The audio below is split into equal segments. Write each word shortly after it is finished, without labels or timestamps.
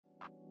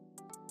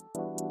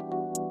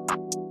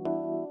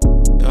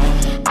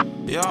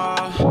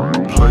Yeah,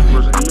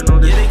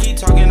 they keep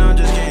talking, I'm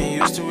just getting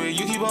used to it.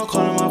 You keep on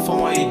calling my phone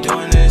while you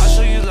doing this. I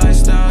show you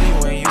lifestyle,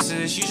 you ain't used to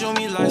this. You show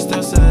me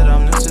lifestyle, said that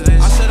I'm new to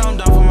this. I said I'm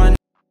down for my.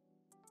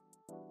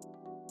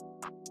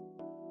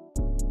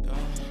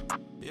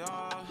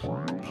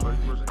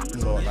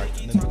 So like,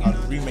 and then I'd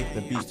remake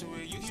the beat.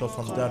 So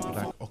from there, I'd be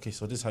like, okay,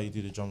 so this is how you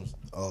do the drums.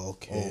 Oh,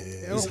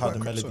 okay. This is how the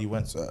melody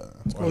went.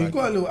 Oh, you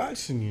got a little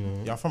action, you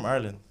know. Yeah, I'm from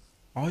Ireland.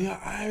 Oh, you're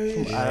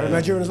Irish.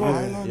 Nigerian as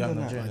well. Yeah,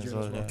 Nigerian as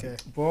well. Yeah. Okay.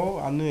 Bro,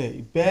 I knew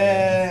it.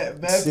 Bare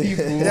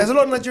people. There's a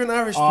lot of Nigerian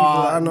Irish people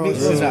that I know.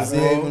 mix of that,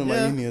 bro. Even in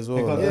my uni as They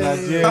well. got the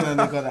Nigerian and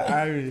they got the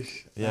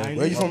Irish. Yeah.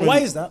 Where you from? Why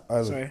is that?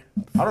 Ireland. Sorry.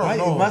 I don't Why-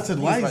 know. man said,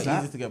 why It's is like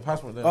that? easy to get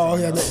passport there. Oh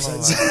so yeah, I makes don't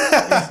know, sense.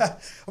 like-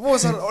 I've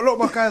always had a lot of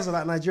my guys are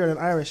like Nigerian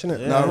and Irish,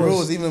 innit? Nah,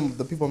 rules. Even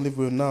the people I'm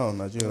living with now,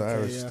 Nigerian,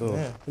 Irish yeah. still.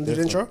 Yeah. And did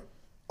the intro?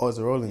 Oh, is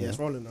it rolling? Yeah, it's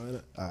rolling now,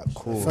 innit? Ah,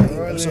 cool. 13,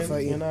 episode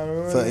 13.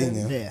 13,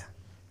 yeah. Yeah.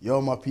 Yo,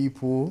 my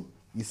people.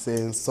 You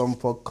saying some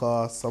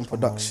podcast, some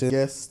production.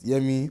 Yes,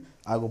 Yemi.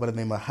 I go by the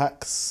name of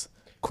Hacks.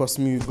 Cross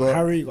me, you got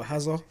Harry, you got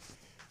Hazard.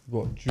 You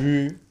got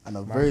Drew. and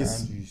a Mike very,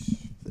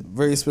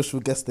 very special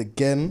guest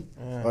again.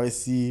 I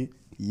see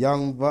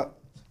Young Buck.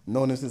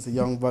 Known him since a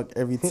young buck,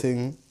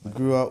 everything.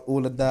 Grew up,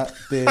 all of that.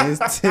 There is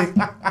thing.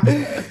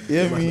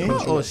 Hear me?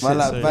 Oh, shit, Man,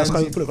 like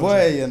sorry. Banji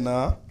boy, you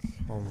know.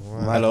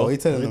 Hello. What you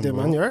telling How them, you doing,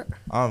 bro? man? You alright?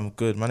 I'm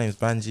good. My name's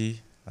Banji,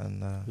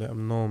 and Let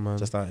them know, man.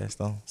 just out here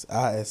still.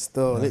 It's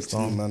still, Yeah, literally,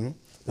 still. man.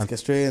 Let's get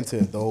straight into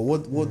it, though.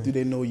 What do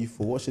they know you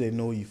for? What should they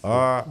know you for?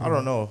 I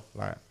don't know.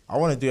 Like, I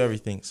want to do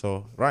everything.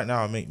 So right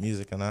now, I make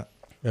music and that.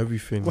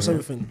 Everything. What's yeah.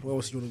 everything? What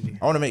else you want to do?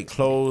 I want to make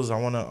clothes. I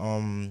want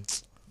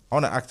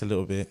to act a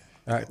little bit.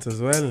 Act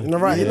as well. In the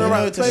right, you in the know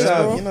right to place,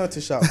 shout. bro. You know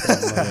to shout.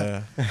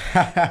 man.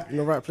 Yeah. In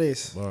the right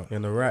place. But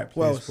In the right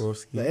What place,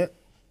 else? bro. That it?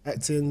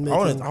 Acting,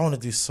 I making. want to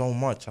do so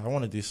much. I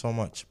want to do so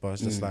much, but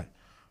it's just like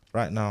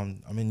right now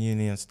I'm in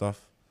uni and stuff.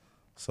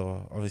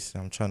 So obviously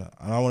I'm trying to,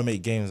 and I want to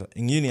make games.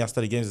 In uni I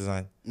study games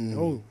design.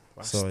 Oh,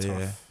 that's So tough.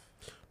 yeah.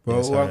 Bro,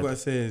 Yes, what I I heard. gotta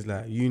say is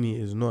like uni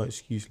is no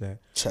excuse. Like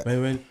Check.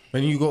 when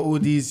you got all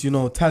these, you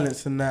know,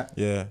 talents and that,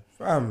 Yeah.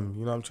 fam,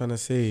 you know what I'm trying to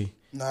say.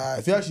 Nah,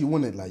 if you actually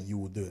want it, like you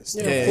will do it.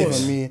 Still. Yeah, of Even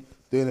course. me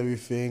doing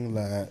everything,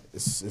 like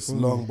it's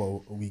long,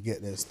 but we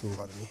get there still.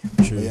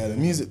 True. But yeah, the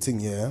music thing,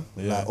 yeah.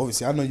 Yeah. Like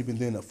obviously, I know you've been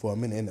doing it for a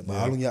minute, innit? But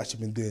how long you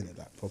actually been doing it,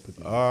 like properly?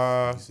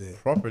 You say?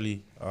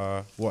 Properly.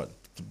 What?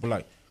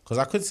 Like, cause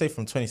I could say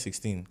from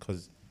 2016,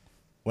 cause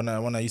when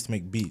I used to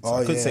make beats,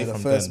 I could say the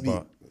from first then,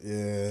 beat.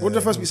 Yeah. What did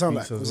the first beat sound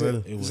like? Beats as Was well.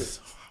 it? but it was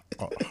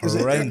Is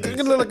it, horrendous.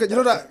 you know, like, you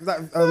know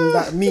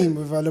that meme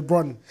with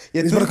LeBron?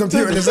 Yeah, he's got a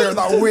computer and there's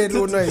that weird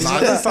little noise. Nah, it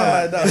didn't sound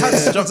like that. It had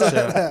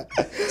structure.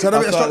 So I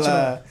don't get I can't structure.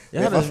 lie.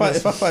 Yeah,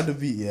 If I find the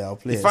beat, yeah, I'll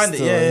play You it. find it,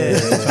 still.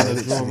 yeah. Trying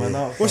to draw man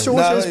out. What's fam.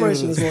 your Nah,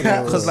 inspiration as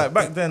well? Because like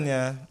back then,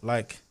 yeah,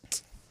 like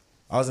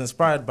I was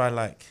inspired by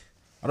like,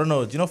 I don't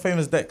know, do you know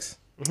Famous Dex?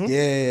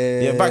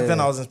 Yeah, back then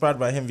I was inspired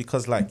by him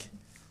because like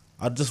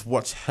I'd just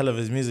watch hell of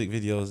his music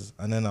videos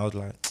and then I was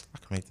like, I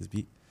can make this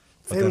beat.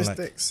 But Famous then,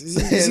 like, Dex.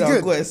 Is he no,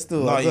 good? Got it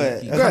still. no, I he got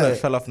it. kind of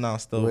fell off now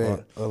still. Wait,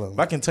 But hold on.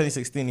 back in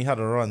 2016, he had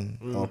a run.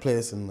 I'll play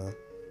this in there.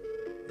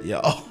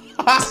 Yeah. Oh.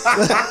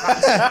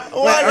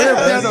 Why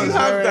did you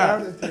have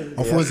that?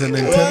 I thought it was a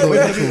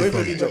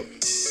Nintendo intro, fam.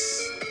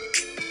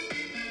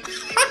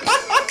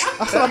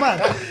 That's not bad.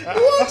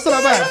 That's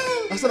not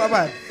bad. That's not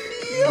bad.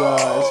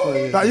 Nah, it's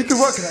funny. Like, you can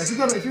work on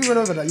that. If you went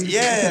over that, you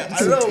Yeah,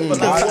 I know, but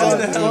like, why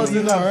the hell did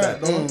you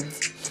have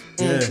that?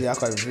 Yeah, I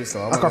can't even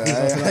so. I can't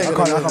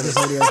piece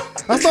audio.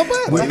 That's not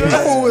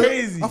bad.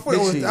 Crazy. I thought it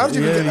was. How did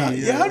you get that?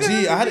 Yeah,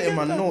 Gee, I had it in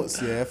my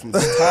notes, yeah, from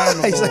this time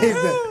I saved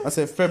ago. it. I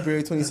said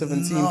February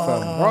 2017,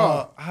 fam.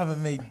 Bro, I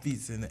haven't made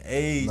beats in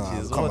ages.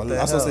 Nah, What the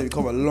that's what I hell? say. We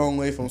come a long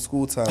way from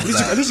school time. At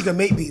least you can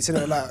make beats,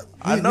 innit? Like,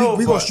 I know,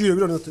 we got a but- studio. We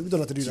don't have to do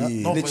that.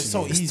 Gee, No, but it's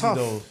so literally. easy Tough.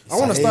 though. I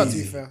want to start, to be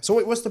easy. fair. So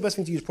wait, what's the best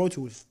thing to use? Pro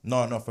Tools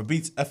No, for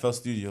beats, FL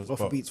Studios. or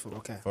for but beats? For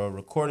okay. For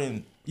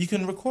recording, you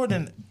can record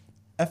in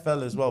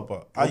FL as well,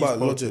 but I What use about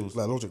Pro Logic, Tools.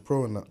 like Logic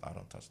Pro and that? I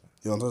don't touch that.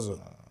 You don't touch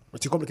it?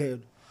 It's too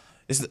complicated.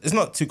 It's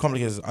not too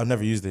complicated. I've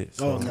never used it.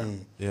 So, Oh, okay.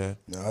 yeah.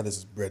 Nah, this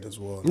is bread as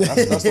well.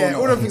 Yeah,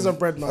 all the things are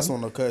bread, man. That's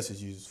one of Curtis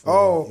used for.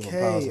 Oh, even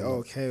powers okay, and that.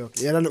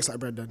 okay. Yeah, that looks like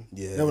bread then.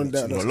 Yeah, that one,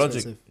 that literally. looks Logic,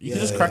 expensive. you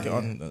can just crack it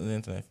on the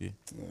internet if you.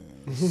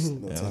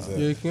 No Yeah. things there.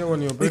 Yeah, you can get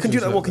one of your You can do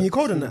that. brethren, What can you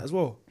code in that as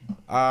well?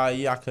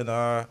 Yeah,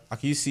 I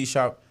can use C#.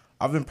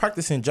 I've been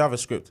practicing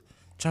JavaScript.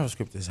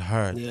 JavaScript is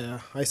hard. Yeah,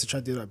 I used to try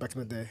to do that back in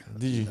the day.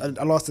 Did you?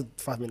 I lasted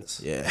 5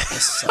 minutes. Yeah.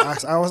 So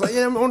I was like,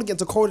 yeah, I want to get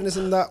into coding this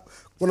and that.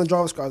 When on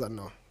JavaScript, I was like,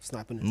 no,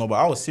 snapping it. No, but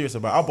I was serious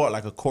about it. I bought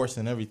like a course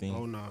and everything.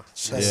 Oh no.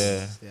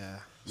 Yeah. Yeah.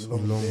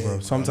 Long, bro.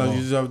 Sometimes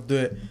you just have to do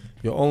it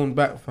your own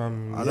back,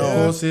 fam. I Your know.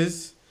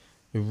 courses,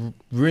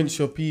 Rinse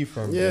your pee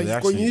from. Yeah, they you've got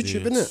actually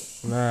YouTube, do.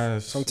 innit?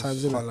 Nice.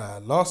 Sometimes, Can't innit? lie,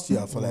 last year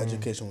I felt like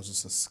education was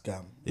just a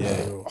scam.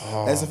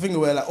 Yeah. It's a thing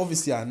where like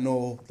obviously I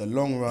know the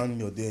long run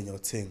you're doing your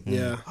thing.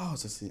 Yeah. I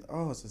was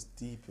just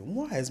deep in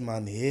why is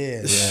man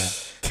here? Yeah.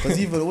 Because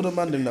even all the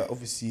man them that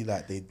obviously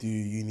like they do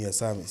uni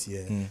assignments,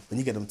 when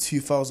you get them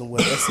 2,000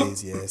 word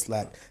essays, it's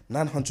like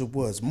 900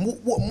 words.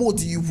 What more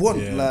do you want?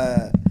 Yeah.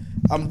 Like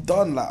I'm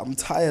done. Like I'm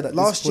tired. At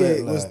Last this point,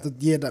 year was like, the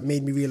year that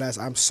made me realize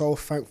I'm so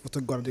thankful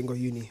to God I didn't go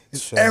uni.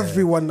 Sure.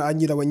 Everyone that I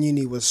knew that went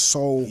uni was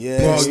so. Yeah.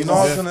 Bro, you know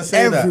I was gonna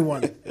say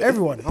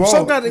everyone. I'm Bro,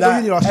 so glad I didn't go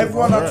uni last year.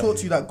 everyone bro. I talk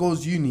to that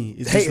goes uni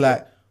is Hate just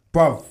like,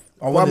 bruv,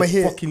 I Why want am I to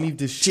here? fucking leave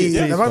this Gee,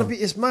 shit.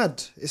 it's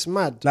mad. It's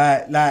mad.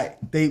 Like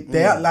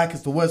they act like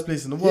it's the worst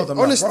place in the world. Yeah, I'm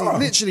honestly, like, bruh,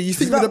 literally, you is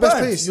think you're that the best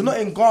bad? place. You're not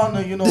in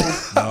Ghana, you know.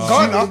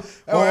 Ghana?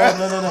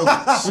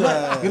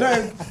 No. You're not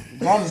in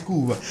Ghana's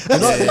cool, but you're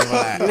not, you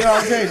know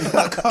what I'm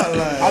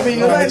saying? I mean,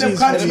 you're not in them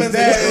countries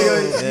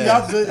there. You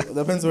have to.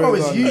 Depends Bro, where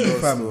it's you're uni,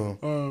 going,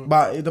 fam.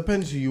 But it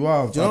depends who you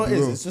are. Do you know what I'll it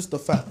be is? real. It's just the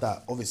fact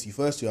that obviously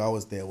first year I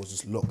was there was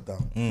just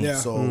lockdown. Yeah.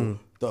 So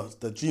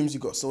the dreams you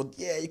got sold,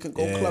 you can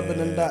go clubbing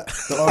and that.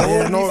 The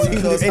yeah, no, only you thing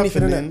can that was do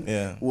anything, happening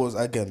innit? was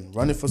again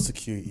running for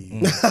security,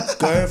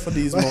 going for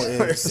these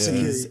motives,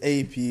 these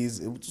APs,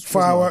 it just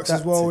Fireworks wasn't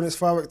as well when adaptive. it's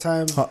firework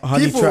time.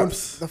 Honey People,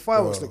 traps. the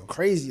fireworks look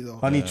crazy though.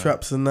 Honey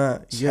traps and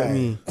that. You get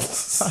me?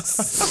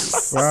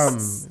 Fam,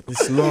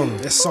 it's long.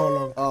 It's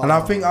so long. And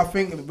I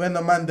think when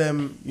the man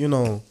them, you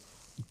know,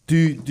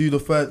 do the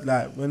first,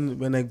 like when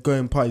they're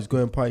going parties,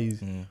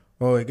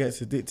 oh, it gets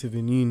addictive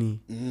in uni.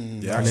 Yeah,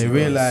 And they actually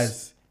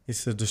realize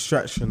it's a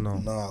distraction now.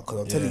 Nah, because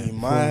I'm telling you,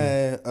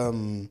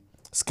 my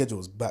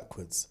schedule's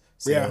backwards.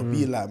 So Yeah. there'll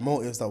be like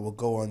motives that will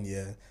go on,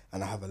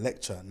 and I have a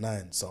lecture at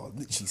 9. So I'll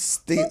literally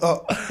stay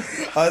up.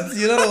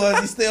 You know the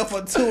ones, you stay up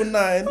until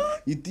 9,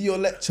 you do your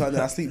lecture, and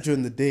then I sleep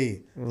during the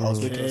day. I was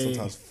waking up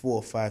sometimes 4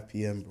 or 5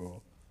 p.m,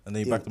 bro. And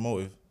then you back the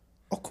motive.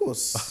 Of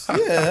course,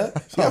 yeah.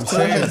 You have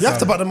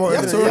to back them out. You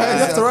have to rise.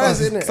 You have to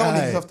rise, innit? Some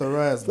of these have to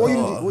rise. What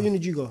man. uni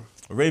did you go?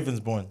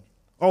 Ravensbourne.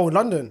 Oh,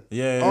 London.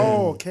 Yeah.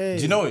 Oh, okay.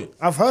 Do you know it?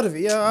 I've heard of it.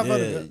 Yeah, I've heard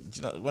of Yeah. it.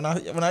 Do you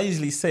know, when I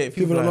usually say it,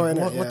 People people don't are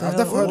know like, it. what the I've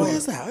hell? never heard of Where it.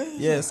 is that?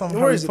 Yeah, some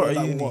Where Harry is it? Potter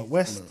Like uni. what?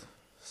 West,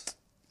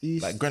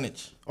 east. Like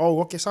Greenwich. Oh,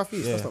 okay,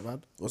 southeast. Yeah. That's not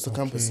bad. What's the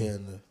campus here?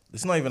 in there?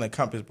 It's not even a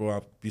campus, bro.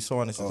 I'll be so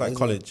honest. It's like is it?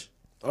 college.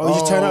 Oh, you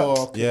just turn up.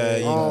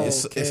 okay. Yeah,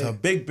 it's okay. a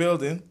big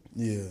building.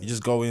 Yeah. You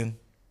just go in,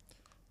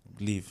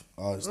 leave.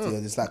 Oh,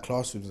 it's like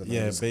classrooms and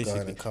Yeah, then just go in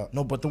basically. and cut.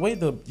 No, but the way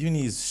the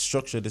uni is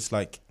structured, it's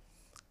like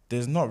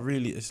there's not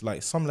really. It's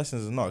like some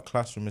lessons are not a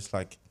classroom. It's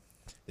like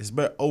it's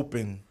very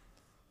open.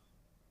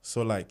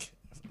 So like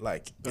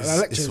it's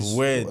lectures?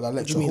 weird. Like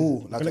lecture do you mean?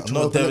 hall. Like a lecture No,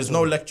 hall? there is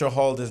no lecture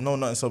hall. There's no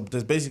nothing. So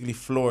there's basically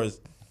floors,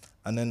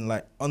 and then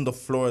like on the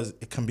floors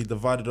it can be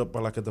divided up by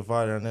like a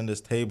divider, and then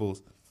there's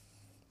tables.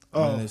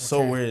 Oh, and it's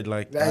so okay. weird.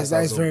 Like, That is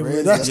sounds very crazy.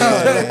 weird. That Yeah,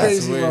 sounds that's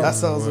crazy, weird. bro. That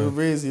sounds so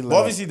crazy. but Like,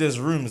 obviously there's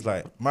rooms.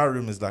 Like my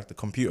room is like the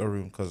computer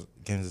room because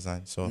games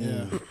design. So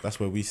Yeah.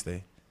 that's where we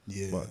stay.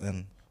 yeah. But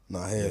then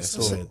Nah, yeah. Yeah,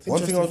 So it's one thing I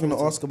was interesting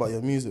gonna ask about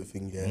your music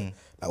thing,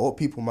 like what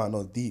people might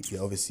not deep,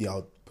 obviously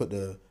I'll put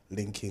the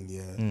link in,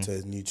 to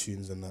his new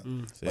tunes and that.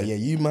 But yeah,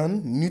 you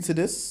man, new to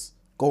this,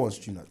 go on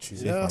stream that tune.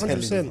 Yeah, I'm telling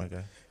you. 100%. my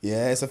guy.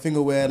 Yeah, it's a thing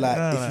of where like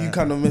Nah, if nah. you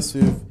kind of mess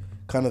with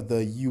kind of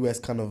the US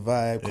kind of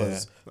vibe,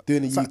 because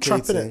doing the It's like UK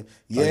trap, thing, innit?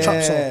 yeah, Like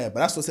trap song. but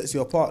that's what sets you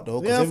apart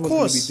though. Because Yeah, of everyone's gonna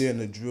course. be doing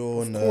the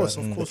drill and course,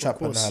 of the course, trap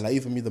of and course. that, like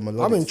even me the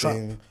melodic I'm in trap.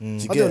 thing. Do I you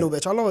do a get little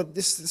bit. I know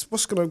this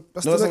what's gonna.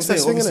 That's No, the that's what I'm next best saying.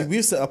 thing, Obviously, innit?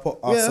 we've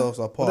set ourselves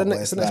apart. But But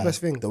it's it's the next like, best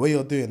thing. the way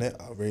you're doing it,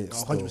 I rate it.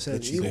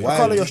 100%. Still. I Why can't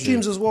let did your you-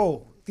 streams as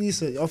well.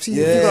 Decent.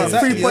 Obviously, Yeah, you got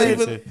exactly.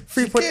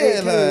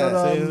 3.8K Yeah, on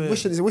like-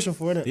 wishing. Is it wishing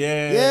for, innit?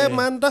 Yeah.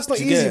 man. That's not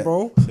You easy, get-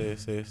 bro. Say.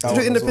 To do it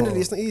as independently,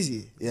 well. it's not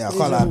easy. Yeah, I It's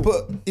can't not like easy.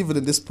 put even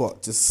in this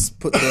spot, just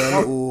put the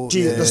little.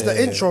 Gee, yeah,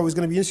 the intro is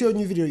gonna be. You see your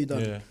new video you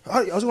done. Yeah.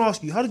 I was gonna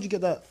ask you, how did you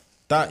get that?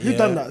 That Who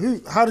done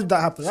that? How did that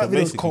happen? So That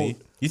video was basically,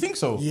 cold. you think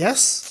so?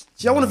 Yes.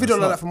 See, I want a video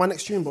like that for my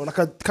next stream, bro. Like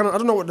a kind of, I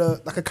don't know what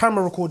like a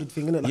camera recorded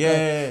thing, innit? Like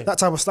Yeah. that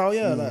type of style.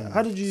 Yeah. Like,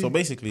 how did you? So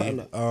basically, pattern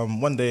that?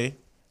 one day,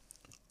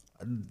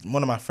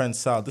 one of my friends,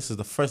 Sal, this is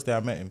the first day I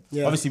met him.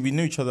 Yeah. Obviously, we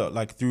knew each other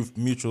like through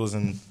mutuals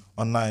and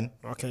online.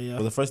 Okay, yeah.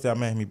 But the first day I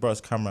met him, he brought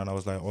his camera, and I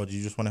was like, "Oh, do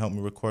you just want to help me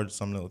record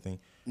some little thing?"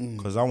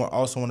 Because I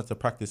also wanted to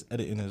practice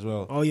editing as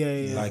well. Oh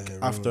yeah. Like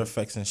After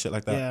Effects and shit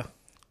like that. Yeah.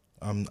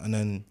 And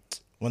then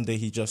one day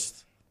he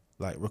just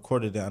like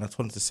recorded it, and I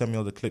told him to send me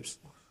all the clips,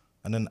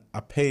 and then I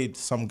paid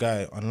some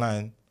guy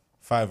online,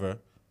 Fiverr,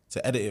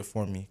 to edit it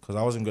for me because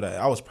I wasn't good at it.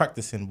 I was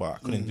practicing, but I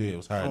couldn't do it. It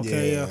was hard.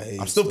 Okay,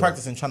 yeah. I'm still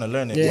practicing, trying to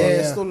learn it. Yeah, Yeah, but-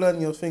 you're still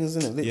learning your things,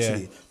 isn't it?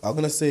 Literally. I'm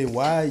gonna say,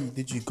 why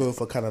did you go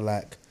for kind of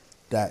like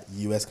that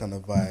US kind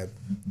of vibe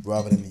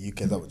rather than the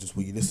UK? That was just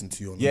what you listen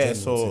to on the Yeah, general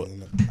so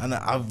thing, innit?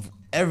 and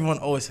everyone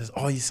always says,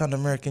 "Oh, you sound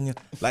American."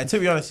 Like, to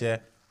be honest,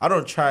 I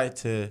don't try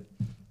to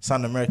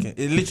sound American.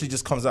 It literally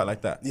just comes out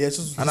like that. Yeah, it's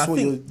just and what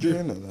I you're think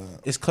doing. Like.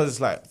 it's because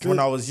like when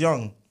I was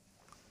young,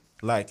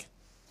 like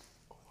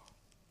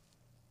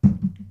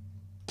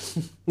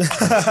Yeah,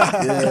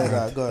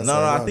 like, go on,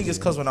 I think it's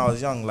because when I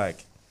was young,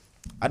 like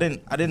I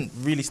didn't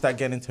really start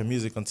getting into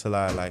music until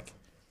I like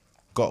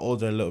got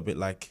older a little bit,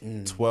 like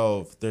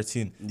 12,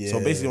 13. So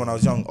basically, when I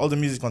was young, all the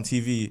music on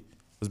TV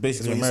was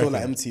basically So you American.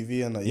 saw like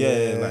MTV and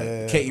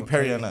that. Like Katy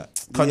Perry and that.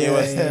 Kanye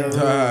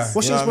West.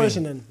 What's You your know what I mean?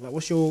 inspiration then? Like,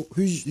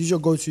 who's your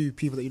go-to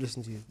people that you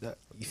listen to that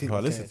you think Who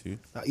I listen to?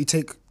 that you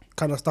take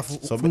kind of stuff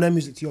So from their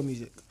music to your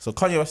music? So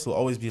Kanye West will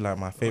always be like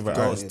my favorite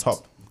Got artist, it.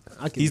 top.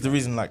 He's the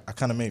reason like I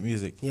kind of make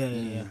music.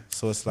 Yeah.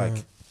 So it's like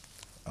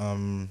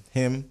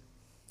him,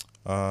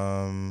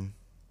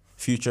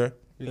 Future,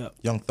 Yeah.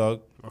 Young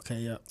Thug, Okay.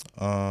 Yeah.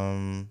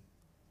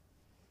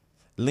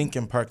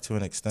 Linkin Park to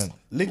an extent.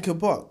 Linkin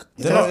Park.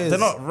 They're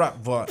not rap,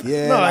 but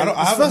Yeah, No, I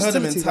it's haven't heard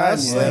them in versatility, time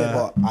guys. yet, Yeah.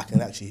 but I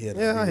can actually hear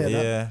them. Yeah, I hear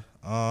that.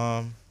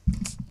 yeah.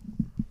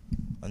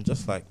 And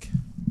just like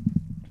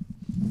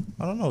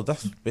I don't know.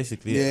 That's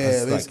basically it. Yeah,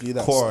 That's basically like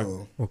that's core.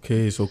 still-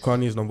 Okay, so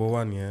Kanye's number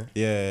 1, yeah?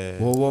 Yeah.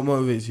 What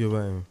motivates you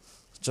about him?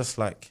 Just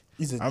like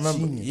He's a I remember.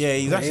 genius. Yeah,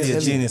 he's actually he a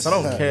is. genius. I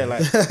don't care.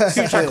 Like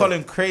Future, I call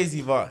him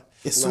crazy, but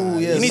It's all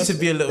yeah. you need to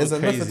be a little there's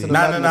method crazy. to the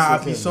Nah, madness I'll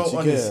with be him. so Do you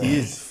honest. get He it?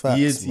 is.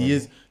 Facts, He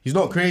is. He's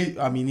not crazy.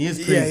 I mean, he is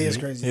crazy. Yeah, he is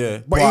crazy. Yeah.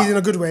 But But- he's in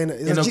a good way, innit?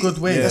 In a good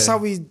way. That's Yeah.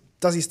 how he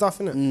does his stuff,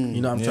 innit? You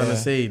know what I'm trying to Yeah.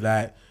 say?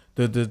 Like,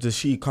 the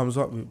shit he comes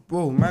up with.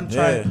 Bro, man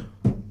tried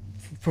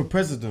for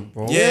president,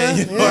 bro. Yeah,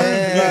 you know what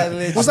I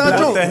mean? Was that a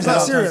joke? Black Was that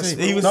Hell. serious?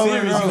 He was No,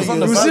 serious. no, He was on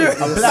he the was ballot.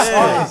 serious. A black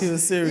artist. He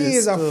was serious. He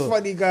is a still.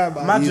 funny guy,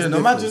 man. Imagine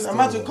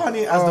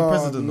Kanye as the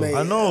president. mate. Though.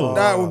 I know.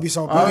 That would be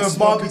so I'm bad.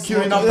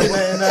 barbecuing up in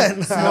In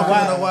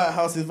the White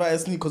House, invited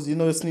Snoop because you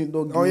know Snoop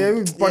Dogg. Oh, yeah,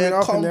 we bunning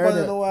up in come there, bun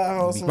innit? in the White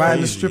House. Buying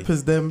man. the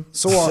strippers, them.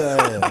 So what?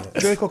 Yeah.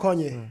 Drake or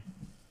Kanye?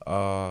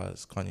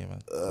 It's Kanye, man.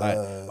 Like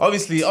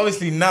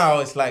obviously now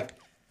it's like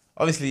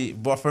obviously,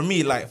 but for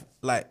me like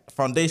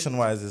foundation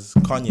wise is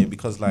Kanye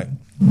because like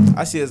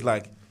I see it as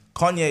like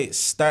Kanye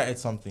started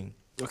something.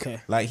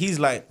 Okay. Like he's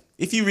like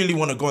if you really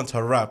want to go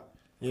into rap,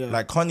 Yeah.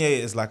 like Kanye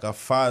is like a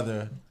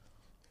father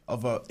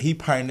of he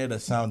pioneered a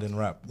sound in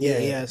rap. Yeah,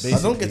 yes. I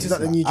don't get to Is that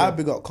the that. new I job?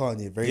 big up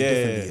Kanye very Yeah,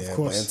 differently, of yeah.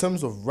 course. But in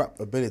terms of rap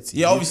ability,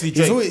 Yeah, obviously he's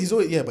Drake. always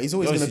but he's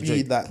always going to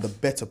Obviously be Drake. like the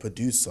better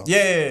producer.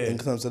 Yeah. In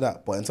terms of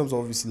that, but in terms of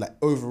obviously like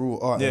overall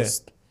Yeah.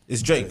 artist,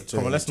 It's Drake. Drake.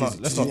 Come on, let's not Yeah,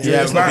 let's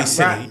not be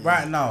silly.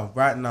 right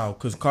now,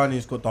 because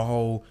Kanye's got the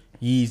whole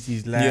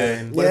Yeezy's line.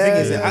 Yeah. But the thing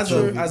is, Yeah, as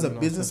true. a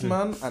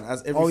businessman and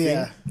as everything, Oh,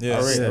 yeah. Yeah.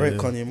 I rate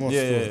Kanye more.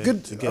 Yeah, still. yeah.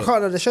 Good. To I get-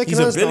 can't know. They're shaking He's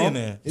a hands now.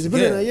 billionaire. He's a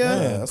billionaire. Yeah,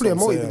 Yeah, that's probably a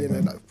what I'm saying,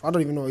 multi-billionaire. Like, I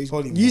don't even know.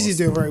 Probably Yeezy's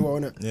more. doing very well,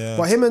 innit? Yeah.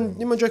 But him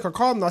and Drake are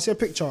calm now. I see a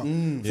picture. I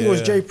think it was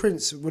Yeah. Jay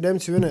Prince with them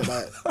two, innit?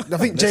 Like, I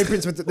think Jay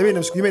Prince. They made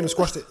them. You made them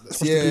squash it.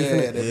 Squash Yeah, the beef, yeah,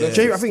 innit? they left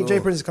Jay, it I think still.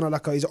 Jay Prince is kind of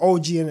like he's an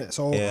OG in it.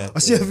 So Yeah. I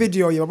see a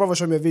video. Yeah, my brother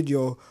showed me a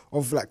video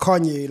of like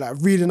Kanye like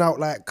reading out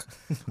like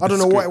I don't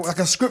know what like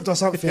a script or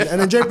something,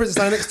 and then Jay Prince is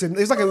standing next to him.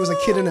 It was like it was a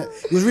kid in it.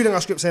 He was reading our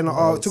script saying like,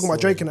 oh, talking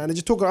about Drake and that, and they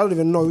just talking. I don't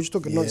even know. He was just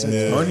talking nonsense.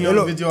 The only It other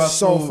looked video I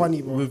so saw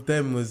funny, bro. with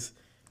them was,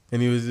 and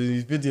he was in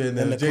his video and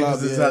then the Jake was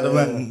club, inside the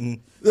yeah.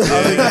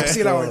 back. I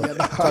see that one. Yeah.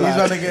 He's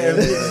trying to get him.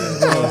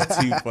 That's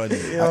too funny.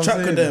 A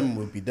track of them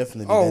would be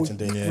definitely Oh,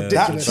 legendary. yeah. That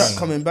ridiculous. track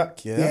coming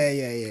back, yeah.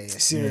 Yeah.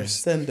 Serious.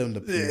 Send them the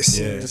Yeah, piece.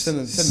 serious. Just send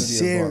them the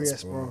Serious,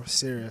 advance, bro.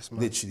 Serious,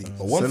 man. Literally.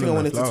 But one Send thing I them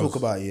wanted the to talk flowers.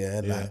 about,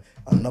 yeah, like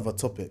another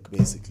topic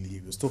basically.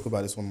 We was talking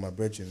about this with one of my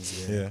brethren,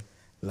 Yeah.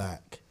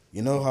 Like,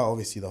 you know how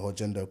obviously the whole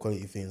gender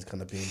equality thing is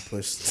kind of being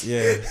pushed.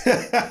 Yeah.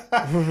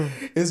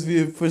 It's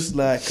being pushed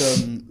like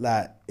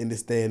in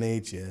this day and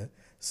age, yeah.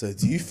 So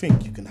do you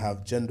think you can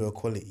have gender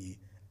equality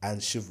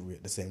and chivalry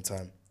at the same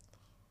time?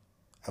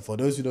 And for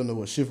those who don't know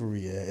what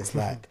chivalry is, it's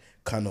like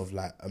kind of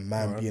like a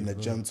man being a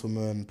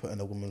gentleman, putting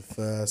a woman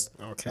first,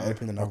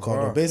 opening a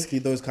car. Basically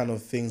those kind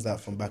of things that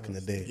from back in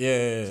the day.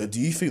 Yeah. So do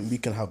you think we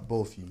can have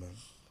both, you man?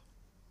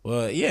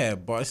 Well, yeah,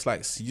 but it's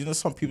like you know,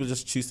 some people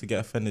just choose to get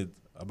offended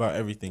about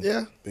everything.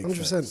 Yeah, Big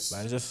 100%.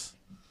 Like just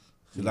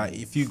like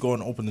if you go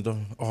and open the door,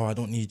 oh, I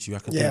don't need you, I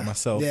can do it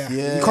myself. Yeah.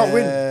 You can't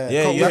win.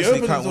 Yeah, you actually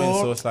open can't the win,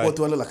 door, so it's like- what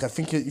do I look like?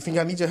 You think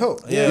I need your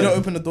help? Yeah. You don't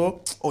open the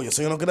door. Oh,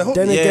 so you're not gonna help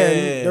Then me? Yeah.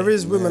 again, there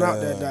is women out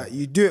there that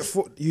you do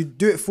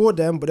it for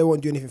them, but they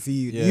won't do anything for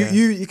you. Yeah.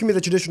 You can be the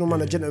traditional man,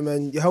 a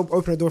gentleman. You help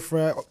open the door for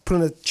her,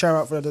 pulling a chair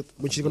out for her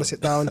when she's gonna sit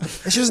down, and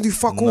she doesn't do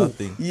fuck all.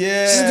 Nothing.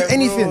 Yeah. She doesn't do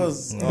anything.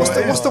 bros.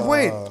 What's the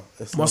point?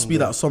 Must be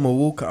that Summer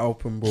Walker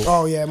album, bro.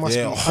 Oh yeah, it must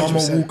Yeah, be Summer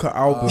 100%. Walker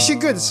album. Is she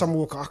good, Summer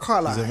Walker? I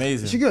can't lie. She's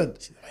amazing. Is she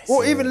good?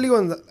 Or even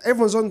Leon,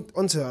 everyone's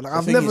onto her. Like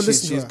I've never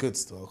listened to her. She's good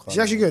still. She's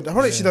actually good. I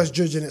probably she does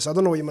judging it, so I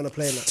don't know what you're gonna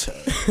play in it.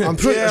 I'm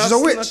pretty. she's a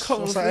witch. It's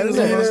like,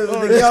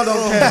 The girl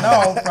don't care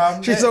now,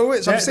 fam. She's a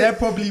witch, I'm They're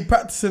probably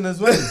practicing as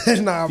well.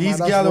 Nah, man, These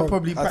that's girls are wrong.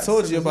 probably I practicing.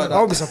 told you about that.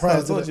 I would be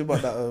surprised, I told innit? you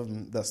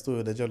about that story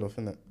of the jollof,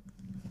 innit?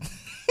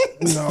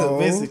 No,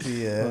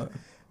 Basically, yeah.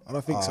 I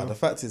don't think so. The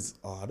fact is,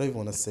 I don't even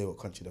want to say what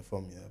country they're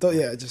from, yeah. Don't,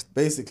 yeah, just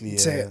Basically, yeah.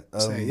 say it.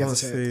 Say it. You have to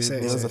say it. Say There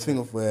it. was Say a thing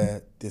of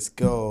where this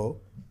girl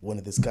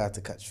wanted this guy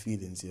to catch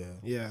feelings, yeah.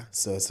 Yeah.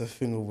 So it's a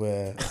thing of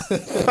where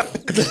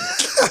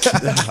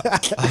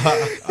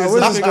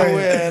was great.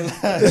 Where,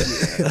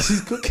 like,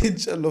 she's cooking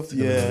jollof,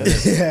 yeah.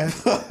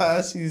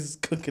 She's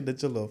cooking the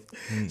jollof.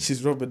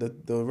 She's rubbing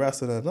the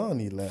rice on her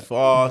nani, like.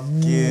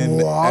 Fucking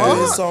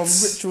Doing some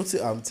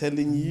ritual I'm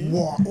telling you.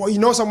 What? You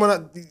know someone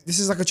that this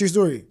is like a true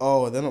story?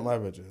 Oh, they're not my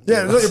brethren.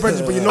 Yeah, they're not your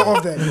brothers, but you're not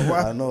of them.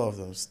 What? I know of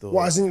them still.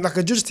 What, as in like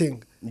a judge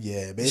thing?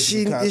 Yeah, Is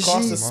she, basically is,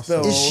 cast she, a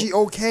spell. is she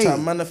okay? Try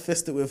and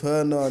manifest it with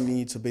her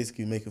nani to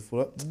basically make it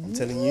full up. I'm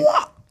telling you.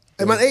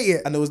 A man ate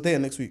it And it was there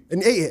next week.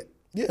 and he ate it.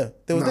 Yeah,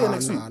 they were there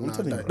next week. I'm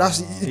telling you.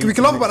 That's, we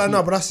can laugh about that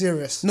now, but that's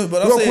serious. No, but We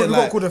I'm gotta saying, we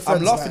gotta like, call the I'm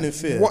feds, laughing like, in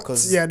fear. What?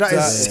 'cause Yeah, that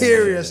is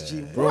serious,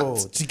 G. Bro,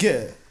 What? do you get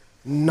it?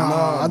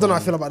 Nah, I don't know how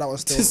I feel about that one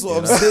still. This is what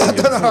I'm I saying.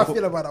 don't know how I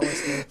feel about that one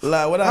still.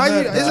 Like, when I How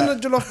heard you, that,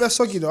 isn't the jollof best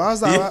soggy though? How's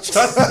that? How's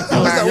That's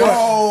that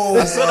work?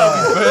 That's what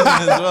I'll be burning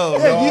as well.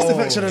 Yeah, yeast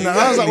infection and that.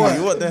 How's that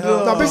work? What the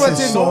hell? No, people are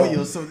saying Soy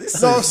no. or something.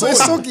 No, so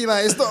it's soggy.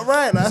 Like it's not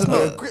right. Like, that's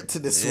not. grip to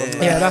this one.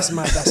 Yeah, that's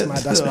mad. That's mad.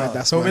 That's mad.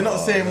 That's So we're mad. not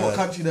saying what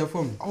country they're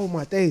from. Oh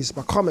my days,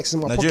 my comics in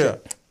my Nigeria.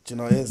 pocket. Do you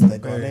know what it is? They're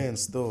Ghanaian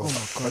still. Oh my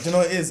God. But do you know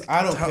what it is?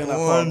 I don't care that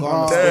part of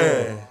Ghana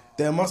still.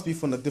 They must be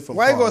from a different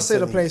Why you part, gotta I'm say the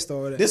telling place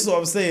though? you. This is what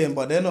I'm saying,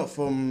 but they're not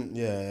from,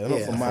 they're not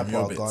Yeah, from my from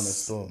your part of Ghana bits.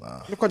 still.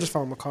 Look, I just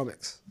found my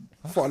comics.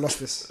 I thought I lost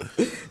this.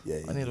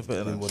 Yeah, I need a bit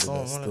of that. what it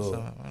Someone is wanna still.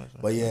 say.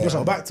 But yeah,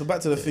 but back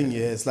to the thing, yeah.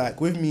 It's like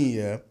with me,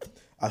 yeah.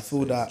 I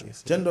feel that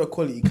gender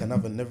equality can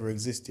never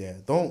exist, yeah.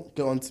 Don't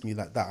get on to me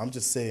like that. I'm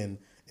just saying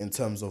in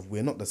terms of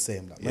we're not the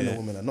same. Like men and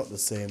women are not the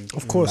same.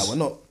 Of course. Like,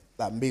 we're not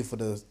like made for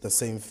the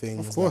same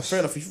things. Of course.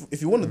 Like, fair enough.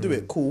 If you want to do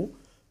it, cool.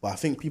 But I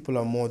think people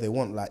are more, they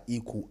want like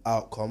equal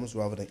outcomes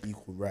rather than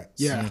equal rights.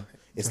 Yeah.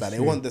 It's like they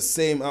want the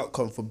same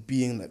outcome for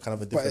being like kind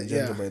of a different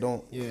gender, but it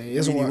don't it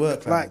doesn't really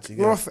work like, that. You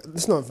get no, it?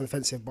 it's not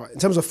offensive, but in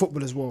terms of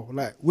football as well,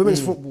 like women's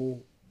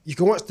football, you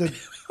can watch the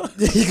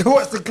you can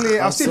watch the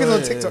clear. I've seen it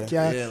on sorry, TikTok.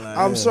 yeah. Yeah, Yeah, like,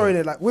 I'm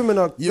sorry, like women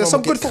are. You There's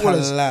some don't good get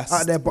footballers classed,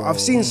 out there, but bro. I've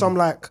seen some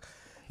like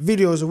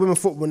videos of women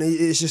football, and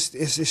it's just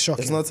it's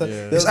shocking. It's not.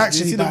 It's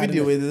actually you see the bad,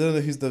 video innit? where they don't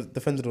know who's the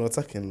defending or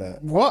attacking. Like,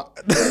 What?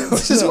 What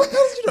else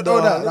you don't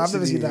know that? I've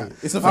never seen that.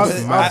 It's a I've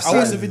video. I seen-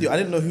 watched the video. I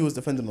didn't know who was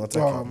defending or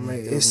attacking. Oh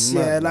mate, It was it's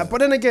mad, like. But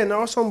then again, there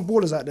are some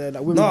ballers out there,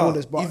 like women Nah,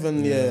 ballers, but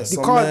even you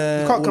some can't men,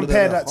 you all can't of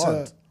compare them that are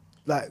hard. to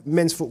like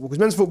men's football because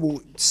men's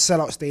football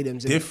sell out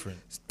stadiums. innit? Different.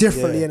 It's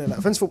differently, Yeah. innit?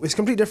 Like men's football, it's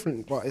completely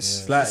different, but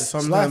it's It's like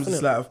sometimes life,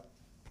 it's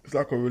innit?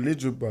 like a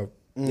religion, bro.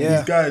 Yeah.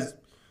 These guys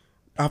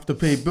have to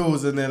pay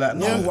bills and they're like,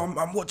 no,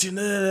 I'm watching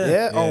it.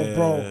 Yeah, oh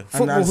bro, And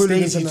football now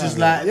hooligans Stacey's and just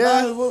that. like,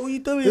 yeah, nah, what are you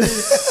doing? You know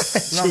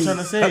what I'm trying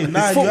to say?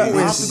 Nah, you football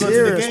have is to go to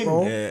the serious, game.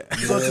 bro. Yeah.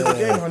 You go to the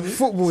game, honey.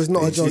 Football is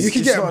not a joke. You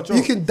can it's not a get, you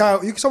joke. can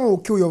die. Someone will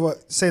kill you over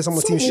saying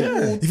someone's team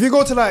shit. If you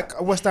go to like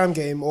a West Ham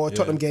game or a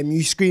Tottenham game,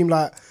 you scream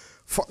like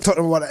 "fuck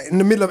Tottenham" what, in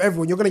the middle of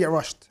everyone, you're gonna get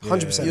rushed.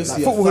 100%. You'll Like,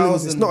 see football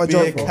hooligans, it's 1,000 not a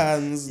beer joke, bro.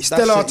 cans,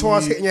 Stella dash at Artois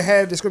you. hitting your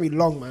head. It's gonna be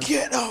long, man.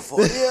 Get off!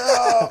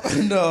 Yeah.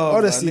 No,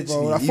 Honestly, man, bro,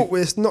 literally, like, football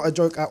is not a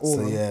joke at all.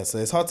 So man. yeah, so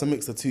it's hard to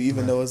mix the two.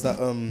 Even there was that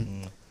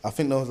I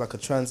think there was like a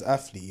trans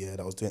athlete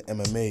that was doing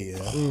MMA.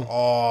 Yeah,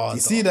 Oh, you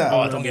see that?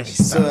 Oh, don't get me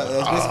So started. it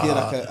was basically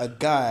like a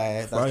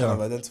guy that kind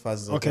of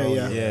identifies as a Okay, girl.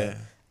 yeah. Yeah.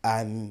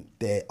 And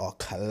they are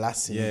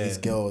classing Yeah. these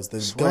girls.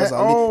 The Swear- girls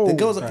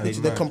are That is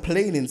literally they're mad.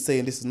 complaining,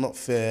 saying this is not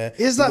fair.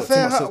 Is You that got too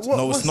fair? much How- sex- what-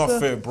 No, what's it's not the-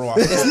 fair, bro. I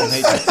fucking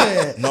hate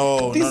that.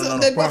 No, These no, are- no,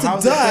 they're no. about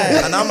how's to it die.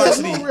 fair? And I'm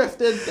actually,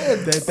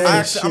 They're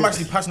dead. I'm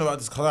actually passionate about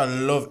this because I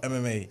love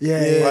MMA. Yeah,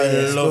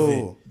 I love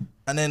cool. it.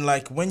 And then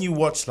like when you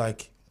watch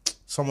like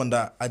someone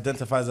that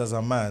identifies as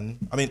a man,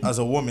 as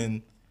a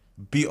woman,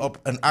 beat up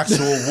an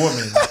actual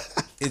woman,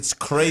 it's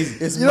crazy.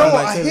 It's You know mad,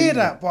 what? like, I hear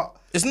that, but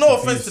It's no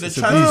offense to the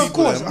trans no, of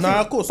people. course, them.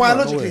 Nah, of course not, no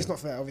biologically way. it's not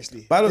fair.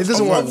 Obviously, Biologically, it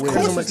doesn't of work. course It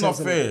doesn't it's make not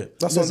sense, fair. innit?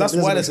 That's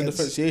Doesn't why make there's a sense.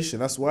 differentiation.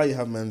 That's why you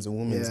have men's and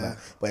women's. Yeah. Like,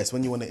 but it's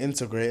when you want to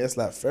integrate. It's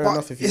like fair But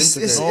enough if you it's-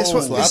 integrate. it's- it's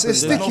what- what it's-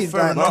 it's happens. sticky, There's no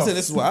fair like- I'm enough. saying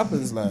this is what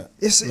happens. Like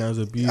It's, That was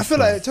abuse, I feel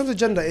like man. in terms of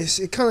gender,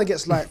 it kind of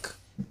gets like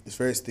it's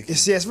very sticky.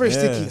 it's very Yeah.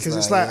 sticky because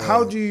it's like, like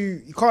how do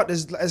you can't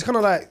there's kind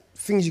of like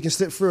things you can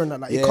slip through and that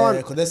like you Yeah, can't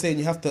because they're saying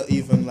you have to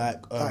even like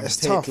it's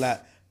take tough.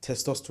 like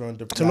testosterone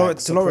To lower it,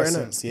 innit?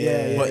 suppressants.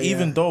 Yeah, But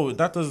even though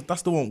that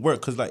still won't work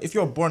because like if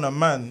you're born a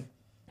man,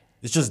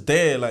 it's just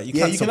there. Like you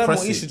Yeah, can't you can have more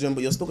suppress it. estrogen,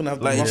 but you're still gonna have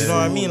the Like, do you know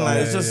what I mean? Like,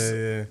 it's muscle,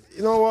 just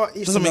you know what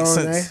each Doesn't to make their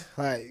own, sense.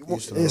 Like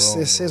Each to their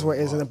it's own, what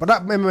it is, isn't it? But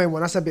that MMA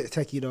one that's a bit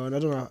techie though, and I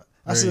don't know.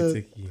 That's Very a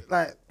techie.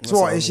 like so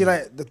what is she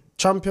like the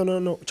champion or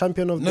no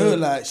champion of No, the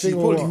like she thing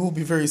or probably what? will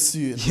be very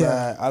suited.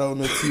 Yeah. Like, I don't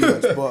know too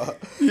much, but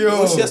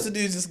all she has to do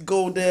is just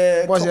go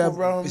there, What's couple it?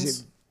 rounds. Is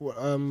it what,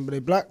 are they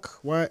black,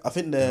 white? I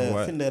think they're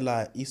White.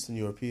 like Eastern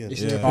European.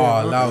 Eastern Yeah. European,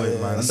 Oh, allow okay.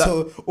 it, man. And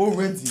so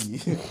already,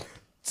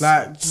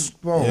 Like,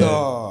 just,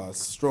 bro.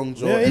 strong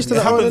jaw. Yeah, Eastern it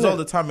Oh, happens innit? all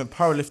the time in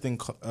powerlifting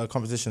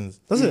competitions.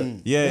 Does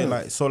it? Yeah,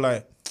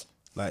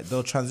 like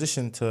they'll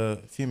transition to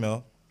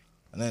female,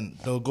 and then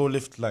they'll go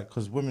lift like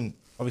because women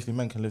obviously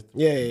men can lift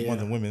Yeah. more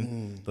than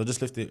women. They'll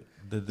just lift it.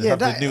 They Yeah, have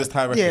that, the newest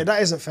high record. yeah,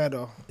 that isn't fair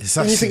though. It's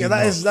When you think actually of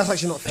that not. that's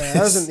actually not fair.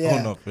 That isn't, so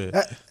yeah, not fair.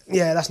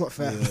 Yeah, that's not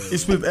fair.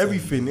 It's with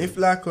everything. If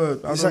like I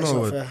It's don't actually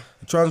know, not fair.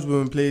 a trans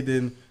woman played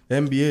in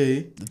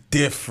NBA,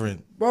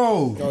 different.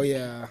 bro. Oh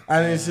yeah.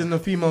 And it's in the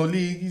female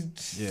league.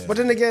 Yeah. But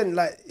then again,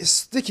 like it's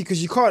sticky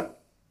because you can't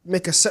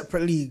make a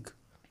separate league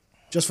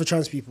just for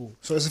trans people.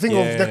 So it's a thing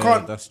of they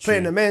can't that's play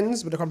in true. the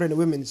men's, but they can't play in the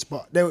women's.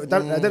 But they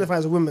identify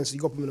as a women's, so you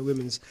got to put them in the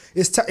women's.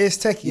 It's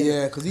techie.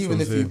 Yeah, because even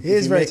if you, It is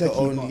if you very make your techie,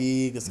 own but-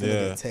 league, it's gonna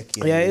get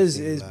techie. Yeah, it is.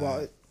 and It is. everything,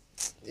 like,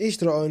 But each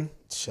to their own.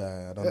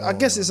 I don't I know,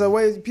 guess it's a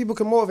way people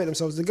can motivate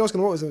themselves. The girls can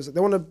motivate themselves. They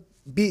want to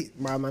beat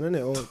my man,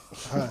 innit? Or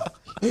her.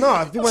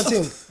 No, beat my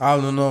team. I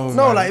don't know.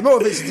 No, man. like it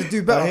motivates you to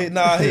do better. I hate-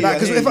 nah, I hate- Like,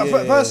 'cause I hate- if I,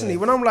 yeah, personally, yeah.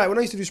 when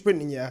I used to do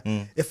sprinting,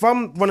 if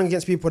I'm running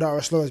against people that are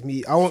as slow as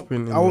me, I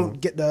won't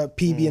get the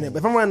PB in it. But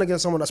if I'm running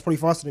against someone that's probably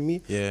faster than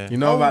me, Yeah. You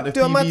know about the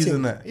do a mad PBs thing.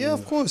 and that? Yeah,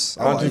 of course.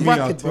 100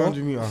 Rapid, meter, bro.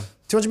 200 meter.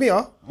 200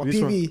 meter, my Which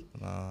PB,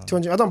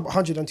 200. I done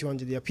 100 and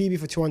 200. Yeah, PB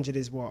for 200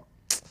 is what?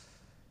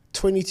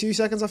 22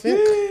 seconds, I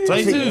think.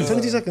 22?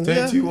 22 seconds.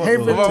 22 yeah. what, Hey,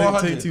 bro? Fred,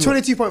 22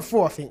 what?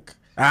 22.4, I think.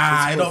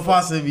 Ah, you're not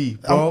faster than me,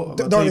 bro.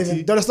 Don't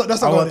even. That's not. I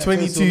going got there.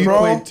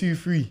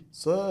 22.23.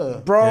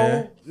 Sir, Bro,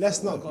 Yeah.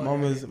 let's not go.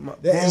 Mama's.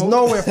 There is bro.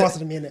 no way faster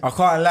than me in it. I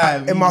can't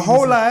lie. In my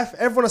whole life,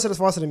 everyone has said it's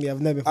faster than me. I've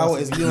never been oh,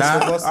 faster. is than me.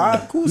 Leon still Nah,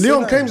 faster? cool.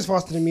 Leon claims he's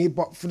faster than me,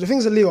 but for the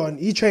things of Leon,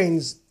 he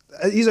trains.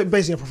 He's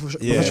basically a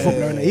professional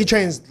footballer, innit? He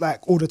trains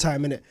like all the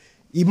time, innit?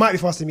 He might be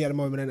faster than me at the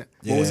moment, innit?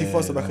 But was he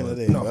faster back in the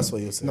day? No. That's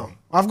what you're saying. No,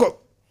 I've got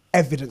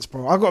evidence,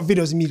 bro. I've got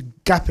videos of me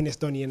gapping this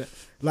Donny in it.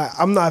 Like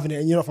I'm not having it,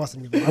 and you're not faster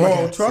than me, bro.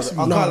 Bro, trust me.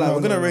 I can't lie.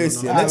 We're gonna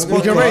race. Yeah, next We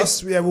can podcast.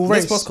 race. Yeah, we'll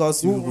race. Next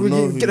podcast, we'll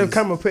know get the who's-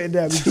 camera, put it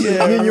there. Me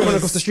and you run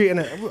across the street,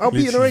 innit? I'll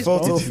beat you in a race, bro.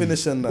 Photo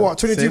finish and that. What?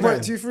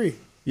 22.23.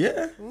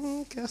 Yeah.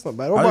 Okay, that's not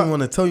bad. I didn't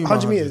want to tell you.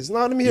 100 meters. No,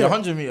 let me Yeah, hear.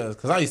 100 meters,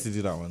 because I used to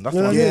do that one. That's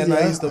Yeah, the one. Yeah, yeah.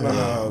 I used to.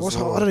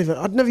 I don't even.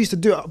 I'd never used to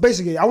do it.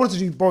 Basically, I wanted to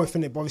do both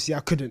in it, but obviously I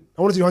couldn't.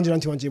 I wanted to do 100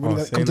 and 200 when Oh,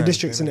 it say come to that,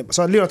 districts say in it.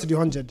 So I learned to do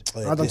 100.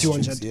 I done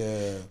 200.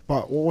 Yeah.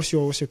 But what's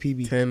your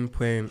PB?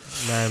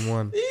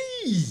 10.91.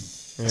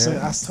 So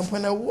that's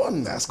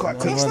 10.01. That's quite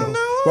Come quick. on.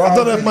 Well, I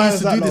don't know if mine used is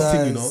to that do this long.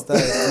 thing,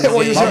 you know.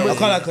 What you saying?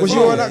 Was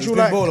you an actual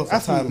like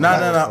athlete?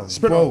 Nah.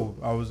 Sprinter. Bro,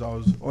 I was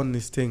on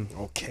this thing.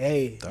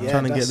 Okay. I'm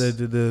trying to get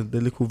the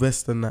little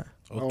vest and that.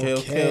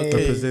 Okay.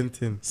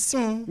 Representing.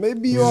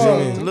 Maybe you are.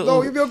 Little-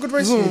 No, you'll be a good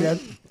race for me then.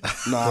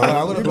 Nah, I'm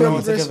gonna You put be them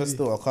able to together race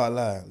still. I can't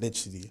lie.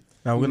 Literally.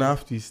 Now we're gonna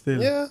have to still.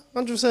 Yeah,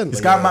 100%.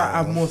 This guy might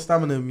have more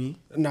stamina than me.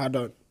 Nah, I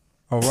don't.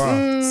 Oh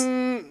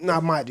wow. Nah, I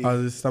might do.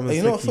 This stamina.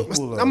 Hey, you're not a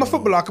footballer. I'm a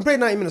footballer. I can play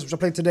 90 minutes, which I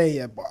played today,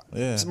 yeah, but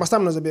Yeah. my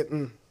stamina's a bit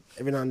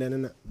every now and then,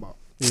 innit? But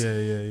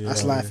Yeah.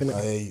 that's life, innit?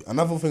 I hear you.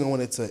 Another thing I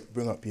wanted to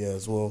bring up here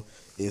as well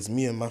is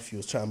me and Matthew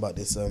was chatting about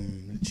this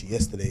literally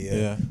yesterday,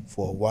 Yeah.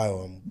 for a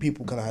while.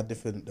 People kind of had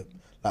different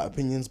like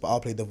opinions, but I'll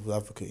play devil's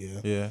advocate,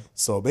 Yeah.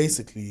 So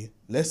basically,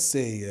 let's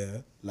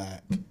say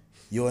like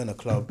you're in a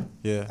club,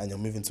 Yeah. and you're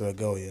moving to a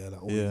girl,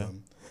 like all Yeah. of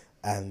them,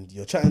 and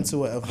you're chatting to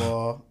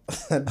whatever,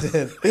 and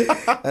then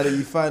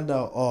you find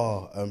out,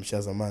 she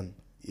has a man,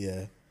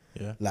 Yeah.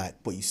 like,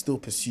 but you still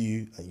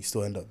pursue and you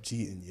still end up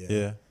cheating,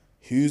 Yeah.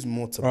 Who's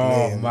more to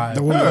Oh blame? my.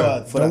 The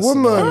woman. for The that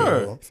woman.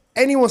 scenario?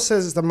 Anyone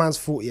says it's the man's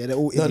fault, yeah, they're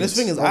all No, idiots. this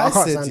thing is, I I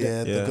can't said, stand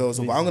it. the Yeah. girls,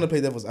 but I'm gonna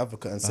play devil's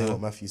advocate and say what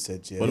Matthew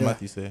said. What did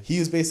Matthew say? He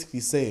was basically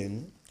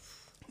saying,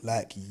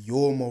 like,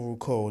 your moral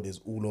code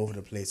is all over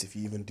the place if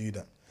you even do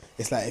that.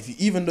 It's like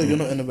even though you're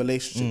not in a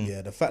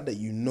relationship, the fact that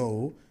you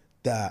know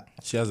that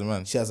She has a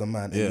man. she has a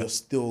man and Yeah. you're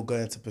still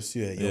going to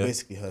pursue it, you're Yeah.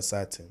 basically her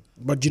side thing.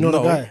 But do you know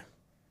No. the guy?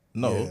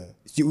 No.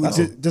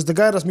 Yeah. Does the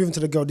guy that's moving to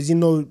the girl, does he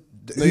know?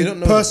 No, you don't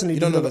know. Personally, You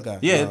don't know does the guy.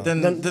 Yeah, No.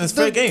 then it's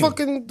fair game.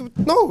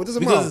 No, it doesn't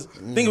Because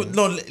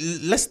matter.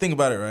 let's think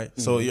about it, right?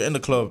 So you're in the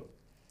club,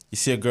 you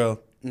see a girl.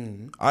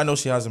 I know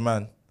she has a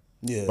man,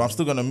 Yeah. but I'm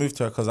still gonna move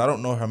to her because I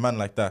don't know her man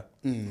like that.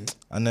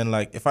 And then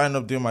like if I end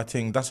up doing my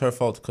thing, that's her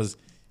fault because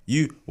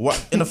in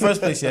the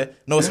first place, yeah.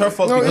 No, it's her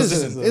fault No, it because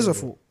is. It is a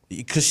fault.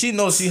 because she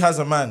knows she has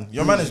a man.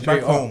 Your man is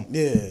back home.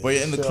 Yeah. But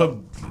you're in the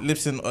club,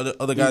 lipsing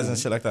other guys and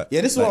shit like that.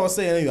 Yeah, this is what I was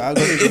saying anyway. I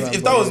agree with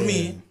If that was but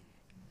me,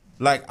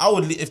 like I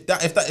would. If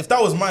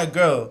that was my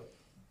girl,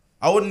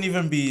 I wouldn't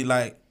even be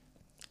like.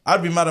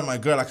 I'd be mad at my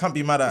girl. I can't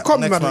be mad at Can't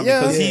be next mad man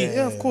at- because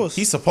yeah, of course.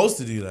 he's supposed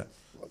to do that.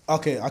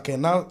 Okay,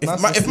 now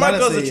If my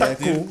girl's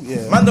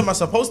attractive, man, them are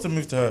supposed to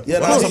move to her. Yeah,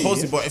 We're no, not supposed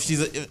yeah. to. But if she's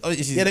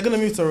yeah, they're gonna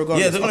move to her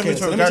regardless. Yeah, they're gonna move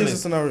to her Let me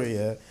change the regardless.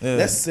 scenario. Yeah.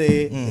 Let's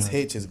say it's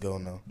H's girl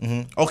now.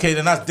 okay,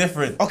 then that's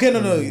different. Okay,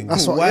 no,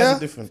 That's cool. what- Why yeah. is it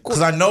different?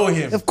 Because I know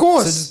him. Of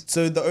course.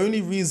 So the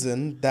only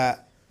reason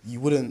that you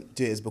wouldn't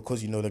do it is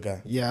because you know the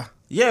guy. Yeah.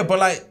 Yeah, but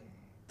like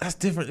that's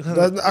different. I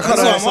can't That's know. what I'm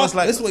So it's asking.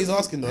 like- That's what he's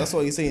asking though. That's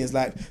what he's saying. Is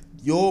like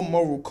your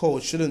moral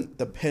code shouldn't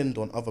depend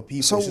on other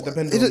people. So it should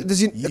depend is on it- does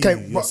he? you Okay,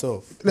 but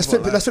yourself. let's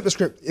flip the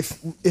script.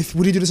 If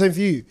would he do the same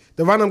for you?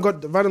 The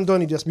random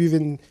Donny just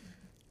moving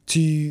to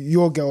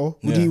your girl.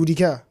 Would Yeah. he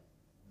care?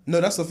 No,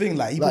 that's the thing.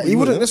 Like He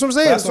wouldn't. That's what I'm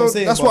saying.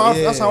 But So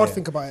that's how I'd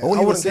think about it. But what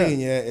I he was wouldn't care. saying,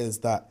 yeah, is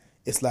that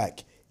it's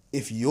like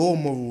if your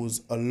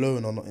morals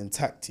alone are not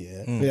intact, to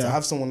Yeah.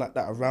 have someone like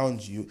that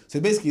around you. So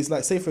basically, it's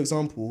like, say for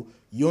example,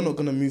 you're not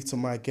gonna move to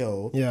my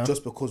girl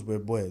just because we're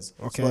boys.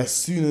 Okay. So as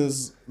soon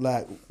as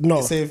like,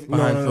 No. say if, No.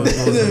 that's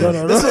what you're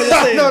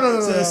saying.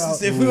 No.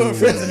 So if we weren't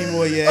friends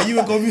anymore, you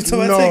would go move to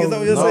my thing. Is that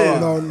what you're saying?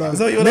 No. Is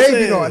that what you're Maybe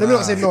saying? not. Let me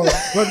not say no.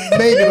 But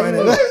maybe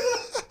not.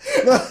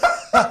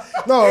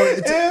 No.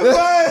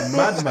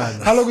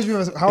 Madman. How long was you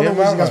guys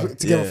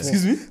together for?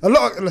 Excuse me? A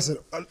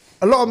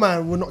lot of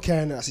men would not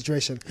care in that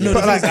situation. No,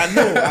 but the like,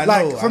 thing is, I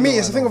know. For me,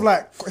 it's a thing of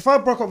like, if I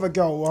broke up with a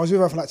girl, I was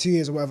with her for like 2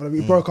 years or whatever,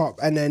 we broke up,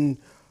 and then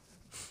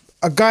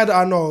a guy that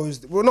I know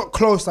we're not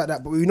close like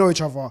that, but we know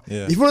each other.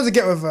 Yeah. If you wanted to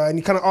get with her and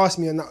you kind of asked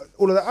me and that,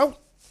 all of that,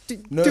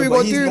 No, do we but got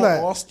to he's do not like?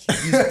 asked you.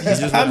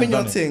 He's hamming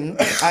your thing,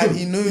 and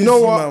he knows. You know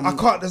what? man. I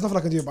can't. There's nothing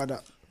I can do about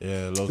that.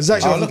 Yeah, There's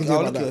actually I'll nothing I can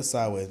do look about at it that.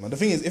 sideways, man. The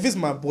thing is, if it's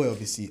my boy,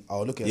 obviously,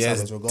 I'll look at it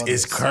sideways regardless.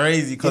 it's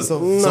crazy because It's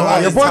a- so Nah, all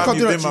your this boy time can't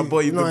do you've that been to my you. boy,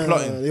 you've No, been no,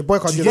 plotting. no, your boy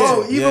can't do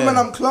Bro, that. even Yeah. when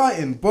I'm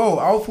clotting, bro,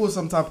 I'll feel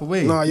some type of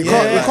way. Nah, you Yeah.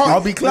 can't. You can't.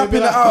 I'll be clapping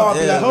it out. I'll be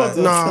Yeah, like, hold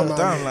on. Nah, man.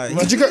 Damn,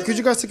 like Could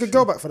you guys take a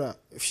girl back for that?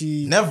 If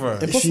she never.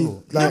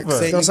 Impossible. like Never.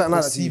 say something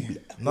like that to you.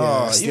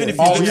 No, even if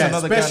you Oh lose yeah,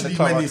 another guy in the especially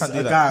club, when I it's can't a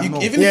do that. guy. I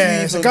know. Even Yeah,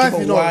 if it's you a guy give if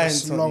you know wine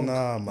it's to- long.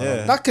 Nah, man.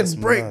 Yeah. That could That's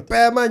break mad.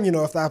 bare man, you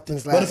know, if that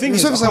happens. Like, But the thing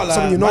is, especially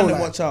someone you know, like,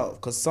 watch out,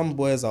 because some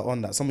boys are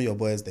on that. Some of your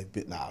boys, they've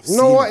been like, you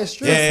know what? It's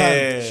true. Yeah, fam. yeah,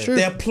 It's yeah. true.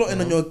 They're plotting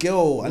on your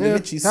girl, and they're Yeah,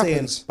 literally saying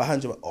happens.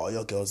 behind you,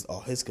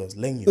 his girl's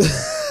laying you.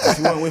 If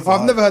you weren't with her,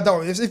 I've never heard that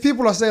one. If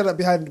people are saying that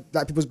behind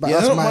like people's back, Yeah,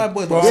 that's they're not mad.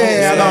 my boys. Yeah,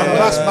 yeah, no,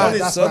 that's mad. Honest-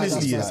 That's mad.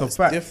 honestly, That's it's mad. a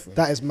fact. different.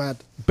 That is mad.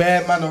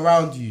 Bare man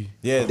around you.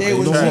 Yeah, They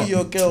would know treat what?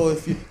 your girl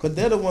if you, because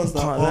they're the ones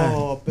that,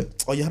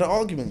 you had an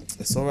argument.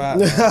 It's alright.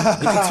 You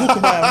can talk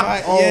about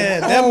it, right? Yeah,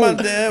 them man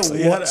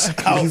there.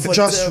 Watch out You've for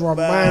just them,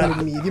 man.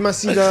 reminded me. Have you might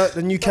see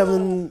the new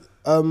Kevin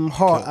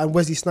Hart and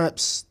Wesley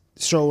Snipes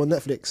show on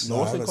Netflix?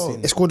 No, I haven't seen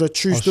It's it. called A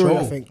True Story, I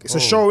show? think. It's a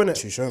show, innit?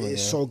 True Story,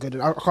 It's yeah. so good.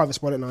 I can't even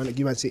spoil it now, innit?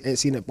 You might ain't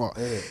seen it, but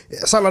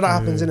something like that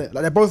happens, innit?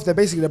 Like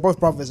they're both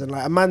brothers, and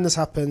like a madness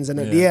happens, and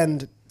at the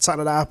end,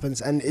 something like that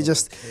happens, and it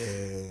just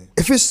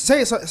if it's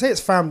say it's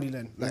family,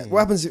 then like what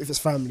happens if it's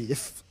family?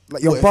 If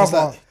like your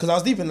brother, Because I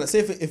was deep in, let's say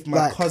if my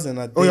like, cousin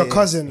had or your dated-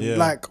 cousin, Yeah.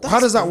 like how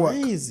does that work?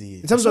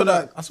 Crazy. In terms of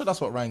like, I saw that's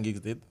what Ryan Giggs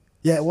did.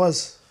 yeah, it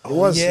was. It Oh,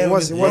 was. yeah, It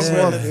was. with It was. his It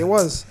was. brother. It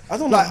was. I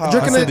don't know Like, how. do you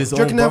reckon I said they- his do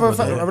you reckon they own have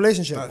brother, a yeah.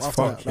 relationship That's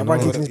after that? fucking Like Ryan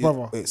hell. Giggs and his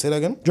brother. Wait, say that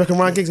again. Do you reckon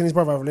Ryan Giggs and his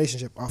brother have a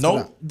relationship after No,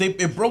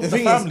 that? it broke the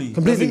thing family. Is,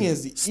 Completely. the thing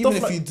is, Stuff even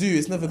if like- you do,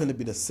 it's never going to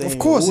be the same. Of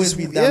course, You'll always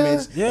it's- be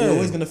damaged. yeah. You're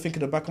always going to think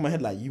in the back of my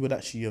head like you would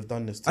actually have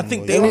done this. To I me,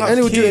 think or they you- all have And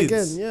he would do it again.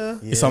 kids. Yeah.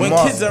 It's a When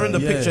must. kids are in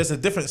the Yeah. picture, it's a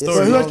different So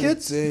story. who had Long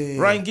kids? day.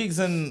 Ryan Giggs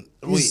and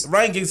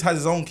Ryan Giggs has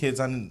his own kids,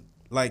 and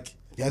like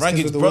He has Ryan kids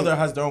Giggs' with the brother woman.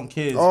 has their own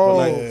kids. Oh, but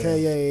like,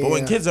 okay, yeah. but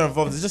when kids are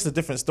involved, it's just a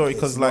different story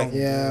because like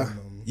Yeah.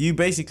 you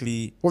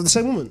basically What, the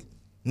same woman?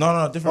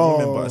 no different Oh,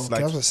 women, but it's okay,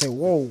 like I was gonna say,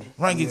 whoa.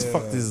 Ryan Giggs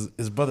fucked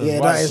his brother's Yeah,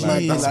 wife. that is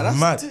like, mad. That's Like,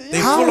 mad. that's- They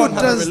How full on had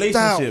a does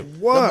relationship. that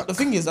No, work? but the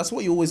thing is, that's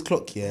what you always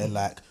clock, yeah.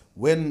 Like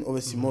when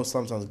obviously most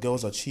sometimes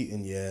girls are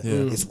cheating, yeah.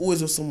 It's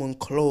always with someone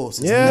close.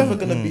 It's Yeah. never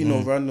gonna be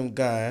no random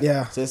guy.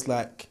 Yeah. So it's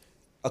like,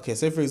 okay,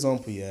 say for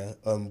example, yeah.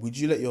 Would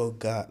you let your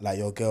guy, like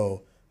your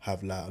girl,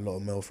 have like a lot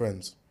of male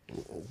friends?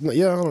 No,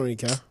 yeah, I don't really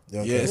care. You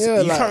know, Yeah,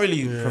 okay. you like- can't really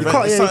You prevent.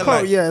 can't, it's yeah, something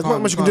like- there's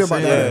not much you can do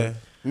about can't that. Yeah.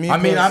 Me I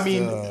mean,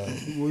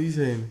 pers- what are you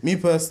saying? me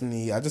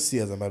personally, I just see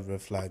it as a mad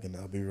red flag, and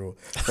I'll be real.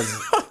 'Cause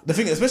the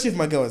thing, especially if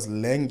my girl is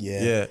Leng,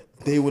 Yeah.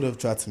 they would have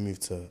tried to move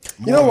to.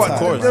 You know what? More Of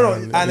course.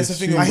 time. You know, And it's a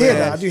thing. I of hear where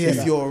that, I do hear if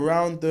that. you're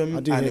around them, I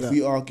do and hear if that.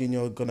 we arguing,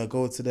 you're gonna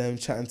go to them,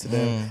 chatting to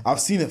them. I've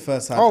seen it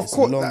firsthand. Oh, of It's a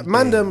course, long that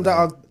man day, them that man.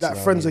 are Do you that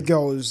know friends what with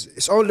girls.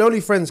 It's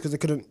only friends because they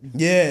couldn't I mean?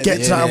 Yeah,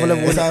 get to that other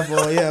level. It's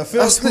either, yeah,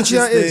 That's literally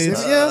how it is.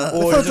 Yeah,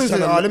 or the first just thing is,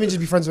 trying to- let me just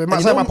be friends with him. Might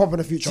And say you my know- pop in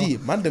the future. Gee,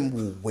 man, them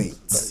will wait.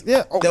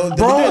 Yeah, They'll be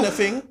bro. doing a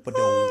thing, but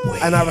they'll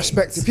wait. And I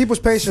respect it. People's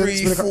patience.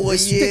 3-4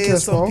 it's years.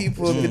 ridiculous, Some bro.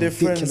 people have been in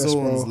friend Ridiculous,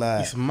 bro. zones,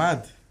 like. It's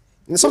mad.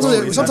 And sometimes,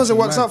 Bro, it's sometimes it actually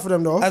works mad. out for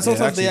them though. And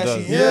sometimes it they actually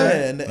actually,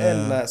 does. in the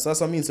end, like, so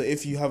that's what I mean. So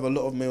if you have a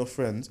lot of male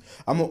friends,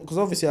 I'm not, because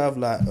obviously I have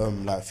like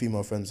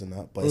female friends and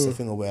that, but it's a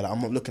thing of where like,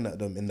 I'm not looking at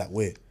them in that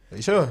way. Are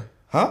you sure?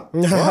 Huh?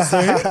 Nah,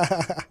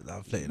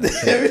 I'm playing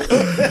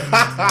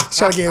that.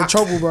 Trying to get in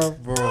trouble, bro.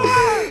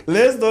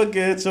 Let's not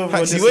get in trouble.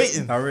 Actually This-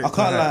 waiting. I can't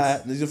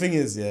lie. The thing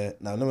is, yeah.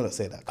 No, let me not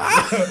say that.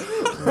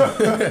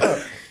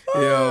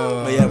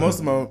 Yo. But yeah, most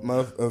of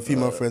my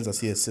female friends I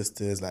see as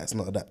sisters. Like it's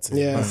not that. To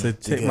Yeah. I said,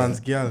 take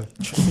man's gal.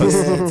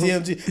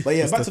 TMG. But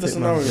yeah, back to the take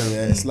scenario. man.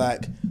 Yeah, it's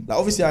like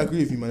obviously I agree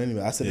with you, man.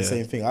 Anyway, I said the Yeah.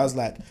 same thing. I was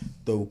like,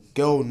 the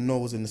girl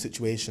knows in the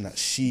situation that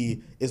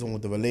she is on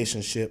with the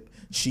relationship.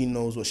 She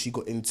knows what she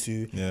got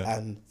into, Yeah.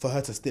 and for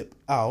her to step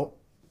out,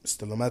 it's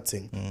still a mad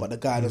thing. But the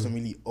guy doesn't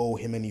really owe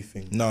him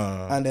anything.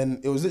 No. And then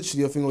it was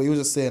literally a thing where he was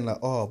just saying like,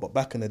 oh, but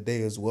back in the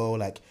day as well,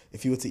 like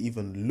if you were to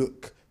even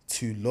look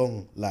too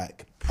long,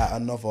 like at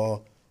another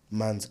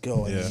man's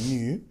girl, and Yeah. you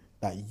knew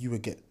that you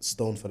would get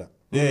stoned for that.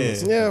 Yeah.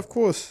 Yeah, of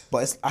course.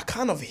 But it's, I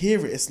kind of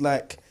hear it. It's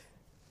like,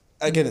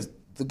 again, it's,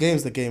 the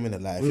game's the game,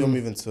 innit? Like, if you're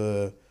moving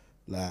to,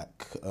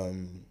 like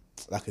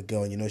a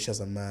girl and you know she has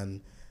a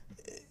man,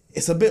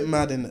 it's a bit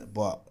mad, innit?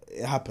 But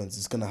it happens.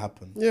 It's gonna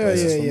happen. Yeah, But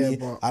it's just yeah, for yeah, me,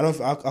 but-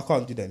 I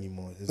can't do that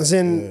anymore. It's, As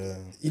in,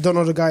 you don't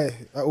know the guy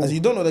at all. as you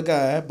don't know the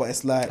guy, but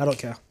it's like I don't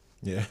care.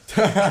 Yeah.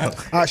 I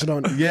actually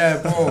don't.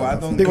 Yeah, bro. I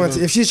don't. Big one.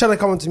 If she's trying to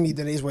come on to me,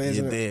 then it is what it is,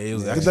 Yeah, isn't it? it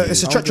was It's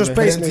actually. a treacherous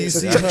place, But then mate. It's a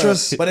do you see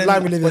treacherous her- but then-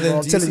 line we live but in, then bro.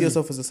 I'm do you telling see you.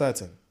 yourself as a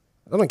certain?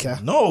 I don't care.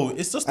 No,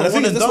 it's just the And the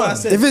one thing is, and that's what I done.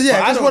 said. If it's- yeah,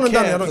 But if it's I one don't and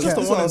done, care, I don't because care.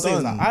 that's what I'm It's saying.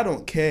 one Like, and I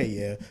don't care,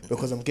 yeah,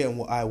 because I'm getting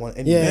what I want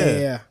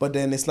anyway. Yeah. But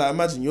then it's like,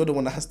 imagine you're the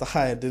one that has to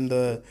hide in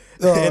the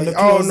Oh, in the oh,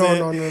 closet.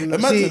 no. Imagine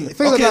See, things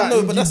like that,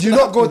 no, but that's you do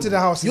gonna not go happen. to the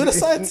house. You're the If-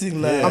 side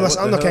thing, like. I'm what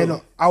the okay. hell?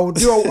 No,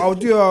 I'll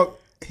do a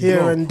here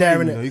gotta and there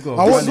play, in you know, you it.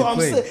 gotta I plan want That's what I'm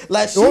play. saying.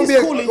 Like, It won't she's be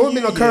a- calling it won't be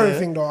you, an occurring yeah.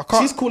 thing, though. I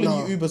can't- She's calling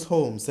no. you Uber's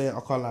home, saying, I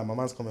can't lie, my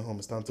man's coming home,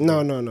 it's down to No.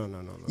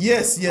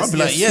 Yes, I'll be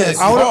like, yes. yes,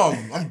 I would- calm.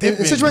 I'm In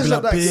dipping. situations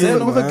like that, Yeah,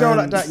 with a girl man.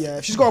 like that, yeah,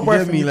 if she's got a You get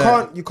boyfriend, me, you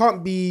like-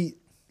 can't be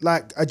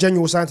like a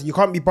genuine Santa. You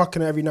can't be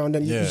bucking her every now and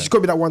then. Yeah. You just got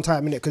to be that one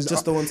time, innit? Because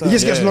Just the one it time.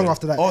 just gets Yeah. long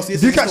after that. Oh, so if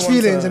it's you just catch the one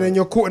feelings time. and then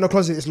you're caught in a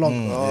closet, it's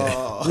long.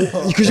 Oh.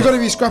 Because you got to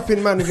be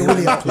scrapping, man, with your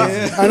willy out. And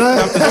I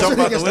have to jump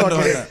out the window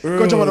and that.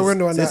 Go jump out the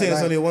window and So you're that. saying it's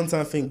like- only a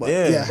one-time thing, but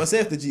Yeah. but say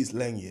if the G's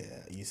leng, yeah,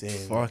 you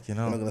saying Fucking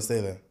hell. I'm not gonna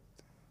stay there.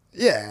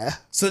 Yeah.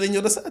 So then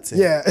you're the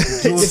Saturday. Yeah,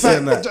 in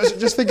saying fact,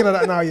 just thinking of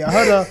that now. Yeah,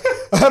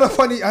 I heard a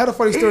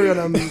funny story on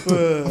I think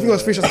it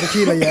was Fish Shots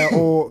Tequila, yeah,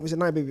 or was it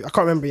Night Baby? I can't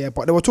remember, yeah.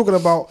 But they were talking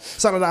about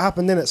something that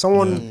happened in it.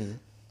 Someone,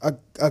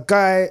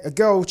 a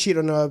girl cheated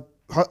on her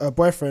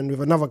boyfriend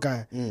with another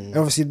guy. And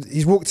obviously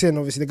he's walked in.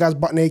 Obviously the guy's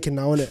butt naked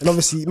now, innit? And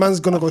obviously man's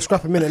gonna go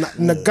scrap him in it.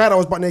 And the guy that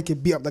was butt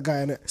naked beat up the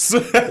guy,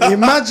 innit?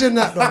 Imagine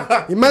that,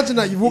 though. Imagine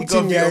that you You walked got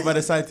in, beat yeah. up by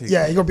the sighting.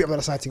 Yeah, you got beat up by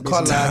the sighting.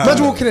 Can't basically. lie.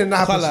 Imagine walking in and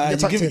that Can't happens. lie, You're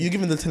tucked in. you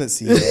give him the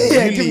tenancy. Yeah, You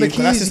give him the leave, but that's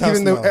keys, his give him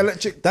house the now.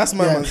 electric. That's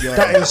my yeah, man's yard.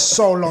 That is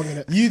so long,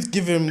 innit? You'd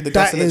give him the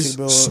gas That electric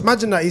is. bill.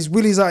 Imagine that he's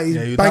Willy's out, he's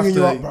Yeah, you'd banging have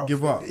you to up, bro.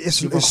 give up. It's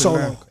Give up so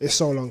in long. life. It's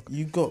so long.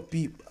 You got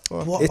beat.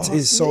 It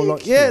is so long.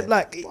 Yeah,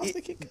 like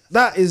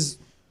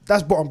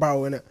that's bottom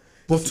barrel, innit?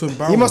 Bottom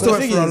barrel. He must have The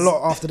went thing through a is-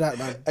 lot after that,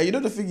 man. And you know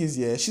the thing is,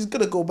 yeah, she's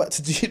gonna go back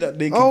to do that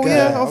naked Oh, guy.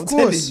 yeah, of I'm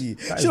course. telling you.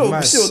 That She don't is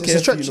mad. she don't It's care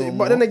a for you treachery, no but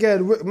more. then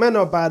again, men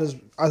are bad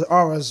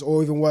as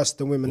or even worse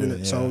than women,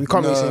 innit? So yeah. we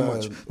can't really say No,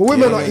 much. But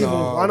women yeah, are evil.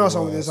 no, I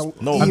know there's some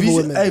No. Have evil you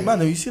women. hey man,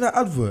 have you seen that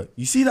advert?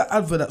 You see that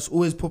advert that's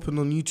always popping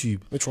on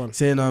YouTube? Which one?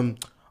 Saying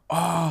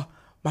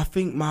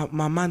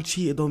my man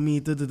cheated on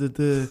me,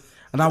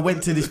 and I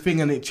went to this thing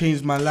and it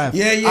changed my life.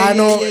 I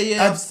know.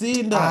 I've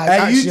seen that. I Hey,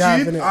 actually have,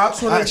 YouTube, innit? I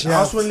just want Actually to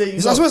have. let you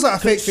It's know. almost like a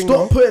fake thing, Stop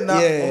though. putting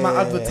that Yeah, on my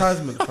yeah,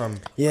 advertisement, fam.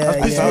 Yeah, That's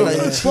yeah, pissing Sound me like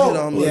off. you cheated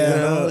on me.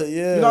 Yeah.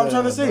 Yeah. You know what I'm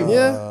trying to say?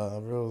 Yeah.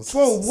 Bro.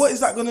 Bro, what is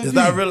that gonna Is do?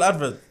 that a real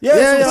advert?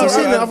 Yeah, it's I've a seen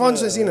real it. I've advert.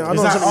 100% seen it. I Is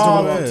know that, what you're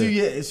talking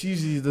about. it's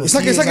usually the. It's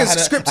like it's I had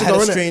scripted, I had though,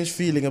 a innit? strange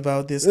feeling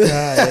about this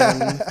guy.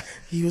 And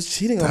he was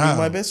cheating on me,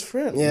 my best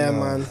friend. Yeah,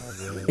 Nah, man.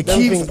 It Them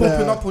keeps things popping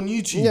there. up on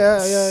YouTube.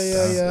 Yeah.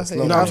 it's You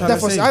long. know, I'm I've trying to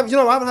definitely. say.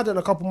 I haven't had it in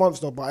a couple months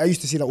though, but I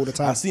used to see that all the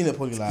time. I've seen it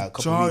probably like a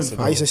couple John, weeks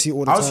ago. I used to see it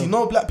all the I actually time.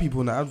 know black people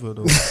in that advert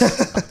though.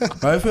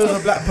 But if it was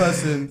a black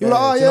person, You're like,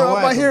 oh, Do you know yeah,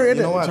 why? I hear it,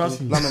 You know innit? why?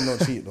 Trust me. Black men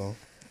don't cheat though.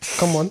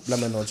 Come on. Black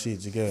men don't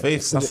cheat. You get it?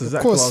 Faith. that's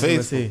exactly course. what I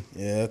was gonna Faithful.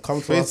 say. Yeah, come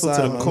to Faithful our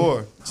to side, the man. core.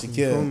 You You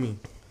get feel it? me?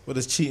 What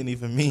does cheating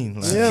even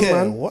mean? Like, Yeah, Yeah,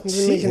 man. what Doesn't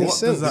make cheating? any What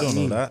sense. you don't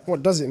know that.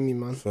 What does it mean,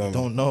 man? I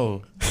don't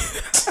know.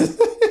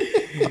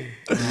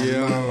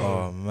 Yeah.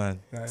 Oh man.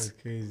 That is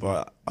crazy.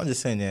 But I'm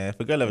just saying, yeah. If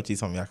a girl ever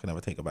cheats on me, I can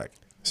never take her back.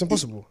 It's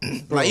impossible.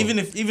 Like even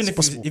if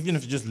possible. you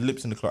just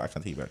lips in the clock, I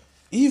can't take you back.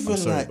 Even I'm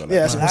sorry, like, but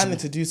Yeah, it's planning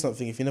to do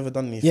something if you've never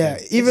done anything. Yeah,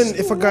 even It's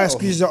if a so guy low.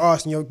 squeezes your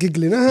ass and you're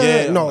giggling,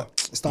 Yeah, no, like,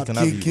 it's done. can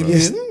have you, bro.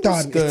 It's What's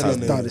done. going It's on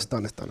done. here? It's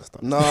done. It's done. It's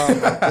done. No,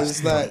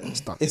 it's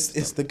like done.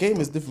 it's the game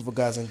is different for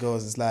guys and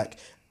girls. It's like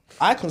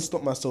I can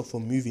stop myself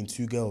from moving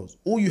two girls.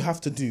 All you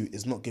have to do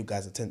is not give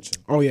guys attention.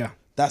 Oh yeah.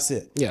 That's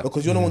it. Yeah.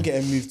 Because you're the one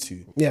getting moved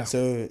to. Yeah.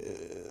 So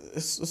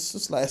it's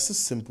just like it's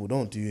just simple.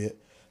 Don't do it.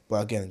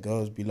 But again,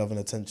 girls be loving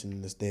attention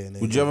in this day and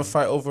age. Would you ever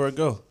fight over a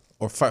girl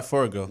or fight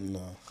for a girl?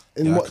 No.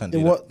 In Yeah, I what? can't In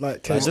do what? that. Like,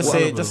 Like, case?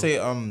 just say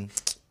all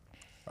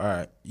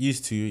right,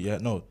 used to, yeah,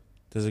 no.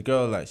 There's a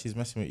girl like she's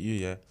messing with you,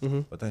 yeah,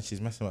 but then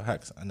she's messing with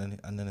Hacks, and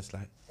then it's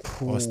like,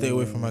 oh, stay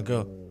away from my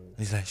girl. And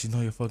he's like, she's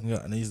not your fucking girl,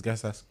 and then these guys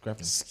start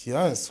scrapping.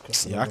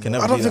 Yeah, I can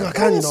never. I don't do think that. I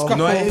can. You know.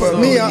 No, it is But though.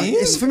 me, Really?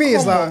 it's for me.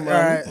 It's Come like, on,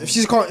 man.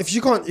 alright,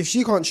 if she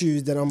can't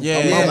choose, then I'm. Yeah,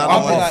 I'm, yeah, I'm, no, I'm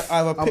I'll be off. like, I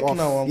have a I'm pick off.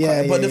 now.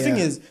 Yeah, But the yeah, thing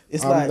yeah. is,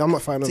 it's I'm like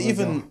not fighting to over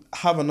even girl.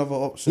 have another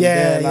option.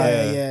 Yeah,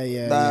 there,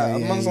 yeah.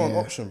 Like, man's not an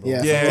option, bro.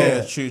 Yeah.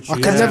 Yeah, true.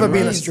 I can never be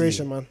in a crazy.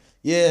 situation, man.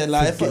 Yeah,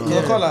 like if I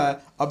can't lie,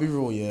 I'll be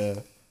real, yeah.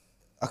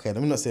 Okay,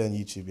 let me not say on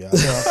YouTube, yeah.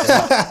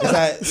 It's like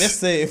let's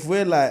say if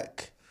we're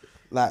like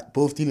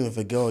both dealing with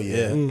a girl,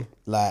 yeah.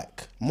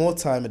 Like more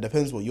time, it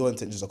depends what your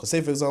intentions are. Cause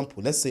say for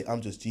example, let's say I'm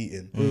just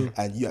cheating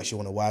and you actually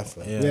want a wife,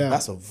 right? Yeah.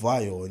 That's a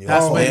vial. And you're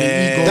That's like, when oh,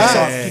 the ego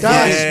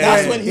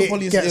that's when he it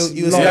probably gets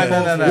he was long. like,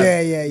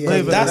 Yeah.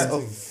 Like, that's a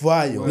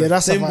vial. Yeah,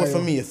 that's a Same with vial.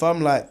 for me. If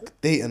I'm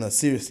like dating her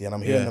seriously and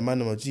I'm hearing Yeah. the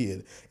man I'm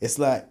cheating, it's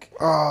like,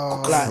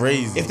 Oh, like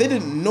Crazy. if they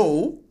didn't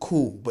know,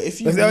 cool. But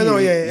if you if they know,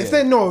 knew, if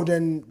they know,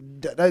 then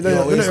they're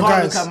not your it's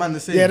hard to guys. look at man the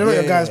same. Yeah, they're not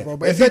your guys, bro.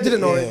 But if they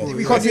didn't know,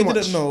 we can't if do you much.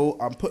 didn't know,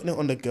 I'm putting it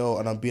on the girl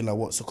and I'm being like,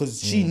 what? So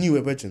because she knew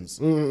her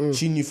brethrens,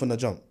 she knew from the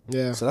jump.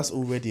 Yeah. So that's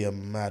already a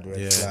mad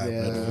red flag.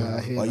 Yeah, bro.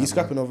 I hear Are you that,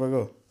 scrapping over a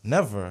girl?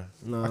 Never.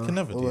 I can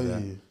never do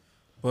that.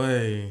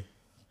 Boy,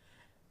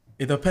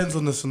 it depends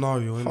on the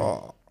scenario,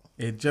 innit?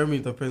 It generally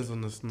depends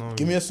on the scenario.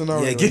 Give me a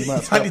scenario. Yeah, you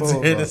might I need scrap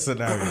to hear over. the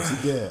scenario.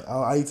 Yeah,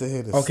 I need to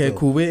hear this. Okay, still.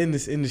 cool. We're in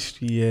this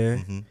industry, yeah.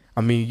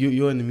 I mean,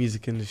 you're in the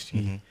music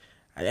industry,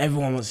 and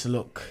everyone wants to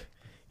look.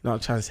 You know what I'm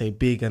trying to say,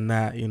 big and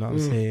that. You know what I'm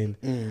saying,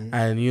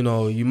 and you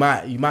know you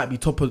might be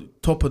top of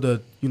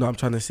the. You know what I'm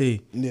trying to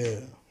say, Yeah.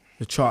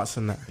 the charts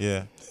and that.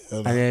 Yeah.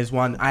 And there's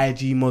one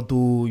IG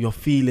model, you're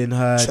feeling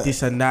her,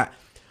 this and that,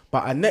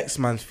 but our next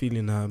man's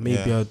feeling her.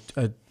 Maybe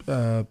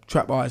a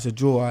trap artist, a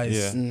drill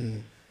artist. Yeah.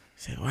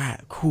 Say, right,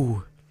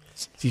 cool.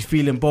 She's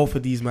feeling both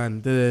of these,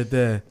 man. You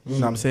know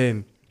what I'm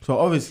saying? So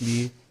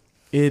obviously,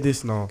 hear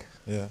this now.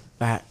 Yeah.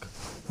 Like,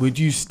 would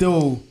you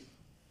still,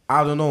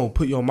 I don't know,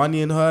 put your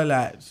money in her?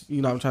 Like,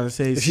 you know what I'm trying to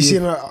say? If you see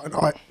an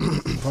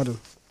pardon.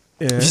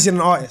 yeah. If you see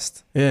an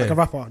artist, Yeah. like a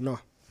rapper, no.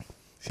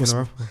 See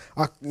an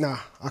rapper? Nah,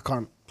 I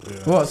can't.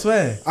 What,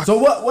 swear? So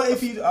what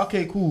if you,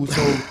 okay, cool.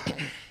 So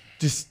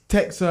just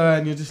text her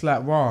and you're just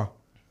like, raw.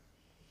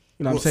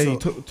 You know what I'm saying?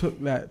 so- You took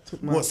my...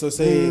 What, so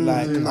say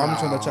like I'm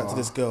trying to chat to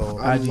this girl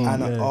IG,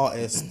 and an yeah.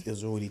 artist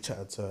is already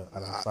chatted to her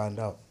and I find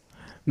out.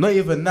 Not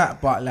even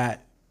that, but like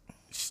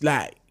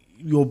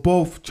you're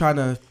both trying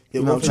to,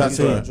 you know what I'm trying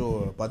to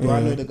say? But do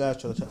I know the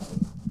guy's trying to chat to her?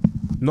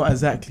 Not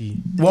exactly.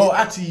 Well,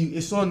 actually,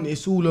 it's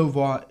all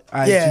over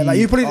IG. Yeah, like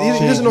you probably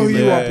he doesn't know who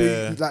you are,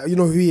 yeah. but like you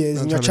know who he is,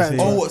 I'm and you're trying to chatting.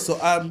 say. to him. Oh, what, so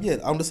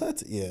I'm the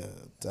side. Yeah.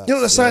 You're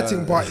not the side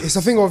thing, but it's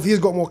a thing of he's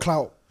got more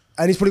clout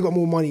and he's probably got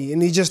more money,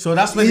 and he just So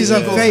that's when he's the a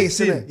ego face,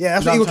 kicks in. innit? Yeah,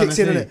 that's That's when what ego I'm kicks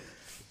in, trying to innit?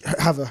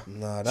 Have her.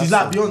 Nah, She's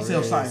like Beyonce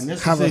or something.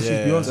 Let's Have just a-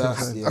 say she's Beyonce.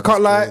 That's- yeah, I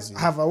can't lie, crazy.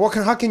 have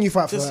her. How can you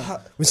fight for Just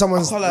her when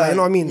someone's I can't like, you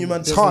know what I mean? You man,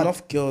 It's there's hard.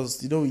 enough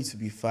girls. You don't need to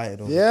be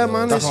fighting. over Yeah, girls.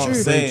 man, That's it's what I'm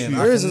true. saying.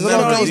 There is. There's a I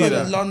lot can of never girls do like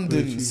that. that.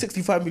 London,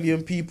 65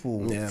 million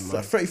people,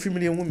 33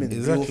 million women.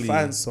 Exactly. You'll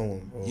find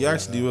someone. Bro. You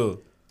actually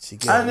will.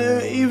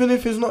 And even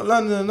if it's not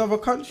London, another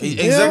country.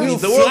 Exactly. we'll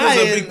The world fly is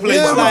a it. big place.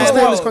 Yeah, Fly man, it.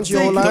 stay in this country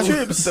your whole life.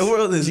 trips. The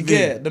world is You big.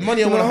 get the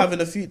money I want to have in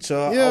the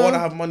future. Yeah. I want to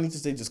have money to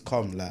say just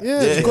come, like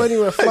Yeah, just go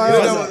anywhere, fly.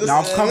 Now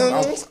I'm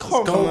coming.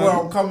 Come Go on, where man.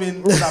 I'm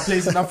coming. That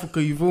place in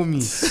Africa, you feel me?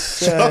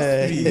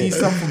 Yeah.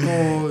 East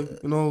Africa,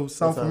 you know,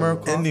 South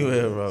America.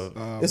 Anywhere, bro.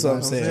 That's what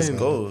I'm saying. Let's man.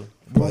 go.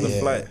 But The yeah,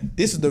 flight.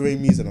 this is the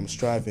main reason I'm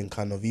striving,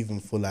 kind of, even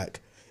for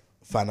like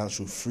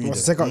financial freedom.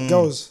 Wants to take out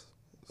girls.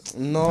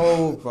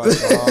 No, brother.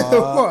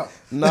 What?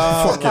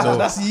 Nah,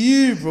 that's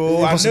you,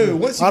 bro. I know.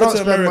 Once you I go don't to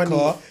spend America,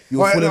 money.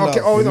 you'll fall in love.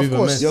 Oh, You of move a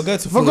course. mess. You're going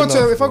to If I fall go in love.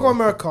 to bro.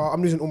 America,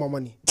 I'm losing all my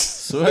money.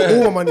 Swear.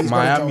 All my money is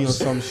going to Miami or girls.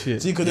 some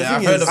shit. See, 'cause the Yeah,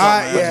 thing I've heard is,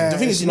 about Miami. yeah, the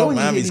thing is, it's you know not when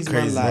you hear Miami's these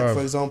man, crazy, like, bro.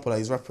 for example, like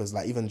these rappers,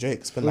 like even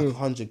Drake, spend like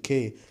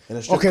 100K in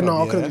a strip Okay, club, no,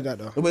 I yeah? couldn't do that,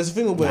 though. But it's the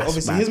thing where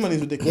obviously his money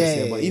is ridiculous, Yeah,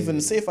 yeah, yeah, but yeah,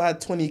 even say if I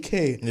had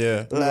 20K,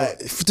 Yeah. like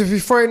To be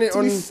throwing it to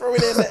on. be throwing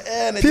it in the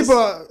air, and it People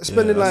just, are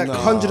spending like nah,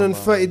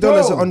 $130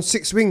 Bro. on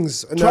 6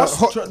 wings. And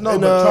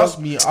Trust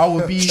me, I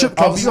will be. strip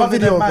I'll club. be It's not one of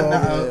video, them man bro.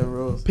 that Yeah, are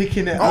bro.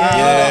 picking it Yeah. up.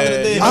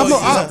 Yeah. You I'm know,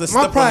 not, you have to my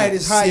step on pride it.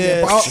 is high, Yeah,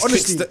 yeah, but just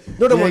honestly, quick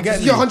no, the Yeah, one, get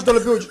just get me.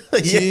 $100 bill.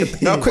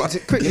 Yeah.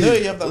 Quick. You know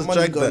you have that Let's money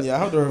drag gone, that. yeah.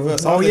 How the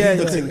reverse? Oh, How the yeah,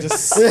 legal yeah. thing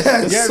just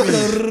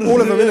Yeah, all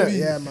of them, innit?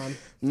 Yeah, man.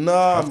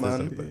 nah,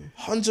 man.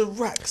 100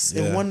 racks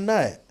in Yeah. one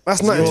night.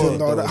 That's nothing to Yo, him,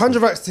 though. though.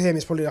 100 racks to him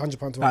is probably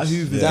 £100 to That us.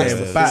 Hoover's That's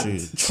getting the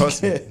backed.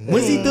 Trust me.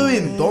 What's he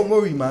doing? Don't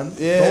worry, man.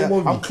 Yeah, Don't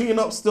worry. I'm cleaning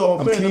up still.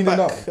 I'm putting it in the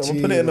cleaning back. up. I'm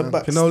gonna put it in the Gee,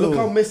 back. You know, look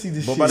still. how messy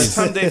this But shit by the is.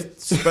 time they've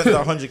spent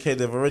that 100K,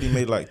 they've already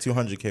made like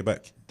 200K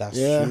back. That's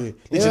Yeah. true.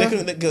 Yeah.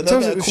 Literally, they In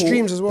terms of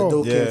streams as well.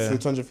 They'll Yeah. get through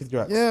 250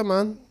 racks. Yeah,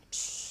 man.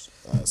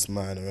 That's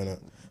minor, innit?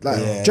 Like,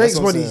 Yeah, Drake's that's what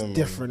I'm money is saying, man.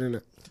 different,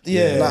 innit?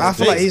 Yeah, Like, I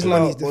feel like Drake's his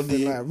money is clout,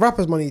 different. body, Like,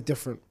 rappers' money is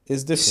different.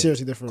 it's different.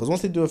 Seriously different. Because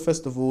once they do a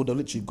festival, they'll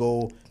literally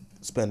go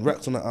spend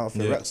racks on that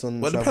outfit, Yeah. racks on.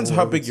 Well, it depends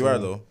travel, how big you are,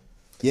 everything. though.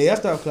 Yeah, you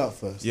have to have clout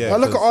first. Yeah. Like,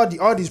 look at 'cause- Ardy.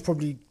 Ardy's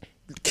probably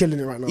killing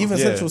it right now. Even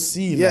Yeah. Central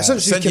C. yeah, like,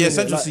 Central C's Cent- killing yeah, it.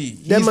 Central Like, C,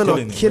 them he's man are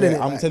killing it. killing yeah,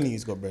 it. I'm like- telling you,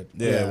 he's got bread.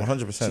 Yeah, You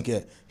 100%.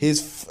 get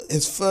his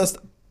first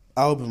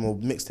album or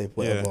mixtape,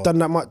 whatever. done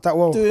that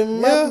well. Doing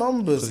Yeah. mad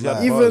numbers. he had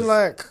Like, even- Even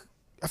bars. like,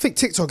 I think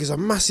TikTok is a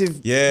massive,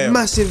 Yeah.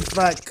 massive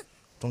like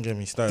Don't get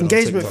me started. on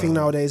engagement TikTok. thing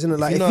nowadays, isn't it?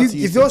 Like, you know if how you to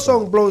use if your TikTok.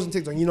 song blows on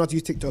TikTok, and you know how to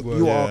use TikTok,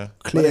 you yeah. are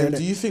but clear. then, innit?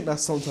 do you think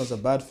that's sometimes a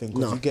bad thing?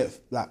 Because No. you get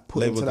like put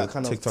Labeled into that a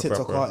kind of TikTok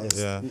TikTok rapper. artist.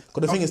 Yeah.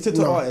 Because the thing is,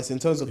 TikTok No. artists in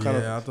terms of kind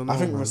Yeah, I of, don't I know,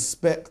 think man.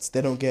 respect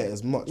they don't get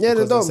as much. Yeah, they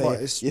because don't, say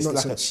but it's like a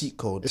nonsense. cheat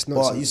code. It's But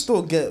nonsense. you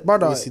still get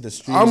Brother, obviously the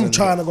streams. I'm and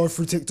trying to go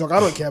through TikTok. I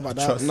don't care about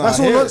that. Nah, That's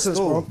all here nonsense, it's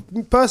bro.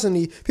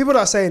 Personally, people that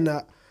are saying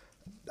that,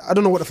 I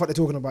don't know what the fuck they're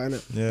talking about,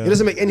 innit? Yeah. It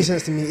doesn't make any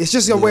sense to me. It's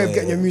just your way of Yeah.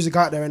 getting your music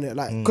out there, innit?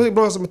 Like, because it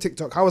blows up on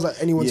TikTok, how is that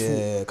anyone's fault?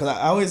 Yeah, because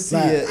I always see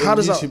Like, it how on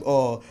does that-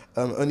 YouTube.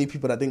 Only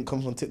people that didn't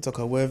come from TikTok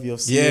are worthy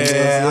of seeing. Yeah,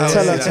 it. I Tell see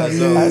her that to as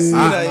well. I see leave.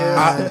 that,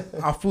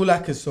 yeah. I feel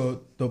like it's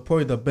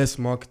probably the best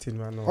marketing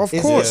right now. Of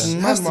It's- course, yeah.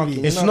 it has to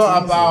Marketing. be. It's You're not not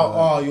easy,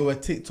 about man. you're a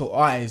TikTok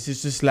artist.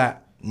 It's just like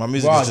My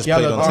music is just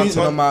played on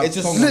TikTok. It's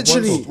just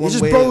Literally, it just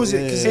blows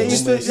it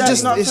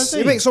because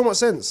it makes so much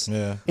sense.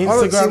 Yeah. I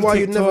don't see Instagram, why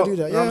you'd never TikTok, do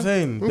that. You know what I'm Yeah.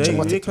 saying? Check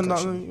my They TikTok, can, you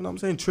actually. know what I'm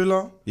saying?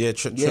 Triller. Yeah,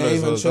 Triller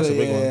that's a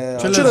big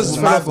one. Triller's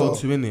fell my off, though.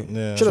 go-to, innit?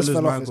 Yeah. Chiller's Triller's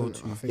fell my off, isn't it?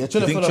 go-to. I think. Yeah,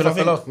 Triller think fell Triller off,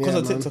 fell off? because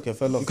of Yeah, man. TikTok. It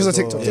fell off Because of as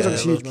well. TikTok. Yeah,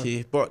 TikTok's huge, low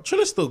key. But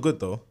Triller's still good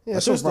though. Yeah,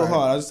 It's so still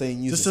hard. I was just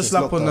saying, use Just it a since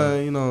slap on lockdown.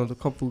 the, you know, the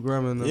couple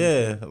gram and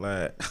Yeah,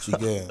 like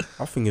Yeah.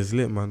 I think it's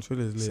lit, man.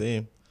 Triller's lit.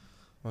 same.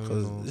 I don't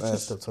Because know. it's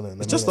just, Stepped on it.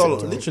 it's just all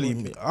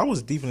literally. I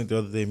was deep in it the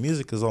other day.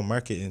 Music is all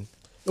marketing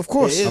Of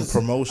course. It and is.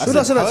 promotion. Who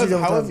does that to you However, the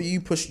other however time? you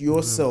push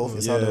yourself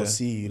is how Yeah. they'll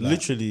see you. Like,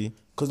 Literally,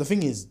 because the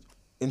thing is,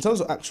 in terms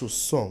of actual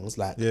songs,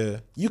 like yeah.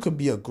 you could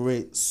be a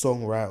great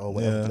songwriter or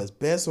whatever. Yeah. But there's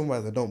bare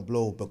songwriters that don't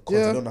blow because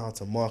Yeah. they don't know how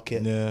to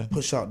market, Yeah.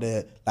 push out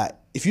there. Like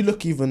if you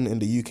look even in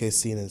the UK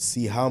scene and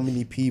see how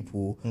many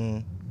people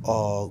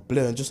are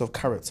blowing just of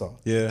character.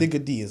 Yeah.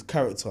 Digga D is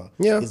character.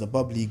 Yeah. He's a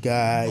bubbly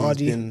guy. RD,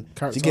 He's been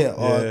character. to get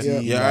Yeah,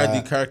 RD. yeah, like,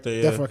 ID character,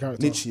 yeah. Definitely a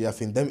character. Literally, I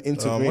think them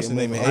integrating what's his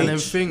name? them H? And then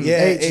thing,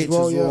 Yeah, H H as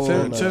well, as yeah. well.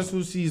 Chen like,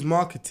 Susi's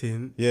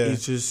marketing Yeah.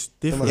 is just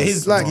different. Yeah, He's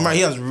he's like-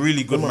 he has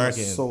really good them are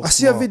marketing. so I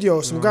see a smart.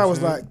 video. Some guy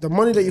was like, the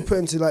money that you put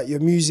into like your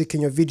music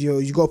and your video,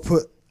 you got to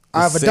put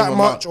either same that amount.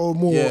 much or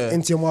more Yeah.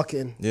 into your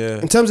marketing. Yeah.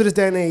 In terms of this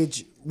day and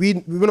age,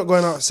 we're not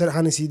going out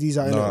handing CDs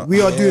out. No. innit?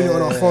 We are doing it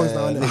on our phones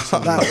now.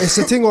 innit? Like, it's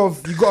a thing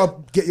of you gotta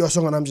get your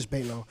song on I'm Just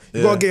Bait now. You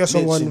Yeah. gotta get your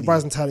song on Literally.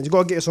 Rise and Talent. You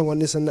gotta get your song on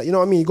this and that. You know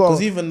what I mean? You gotta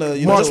Because even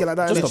the market like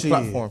that. just innit? a literally-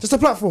 platform. Just a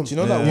platform. Do you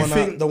know Yeah. that You one?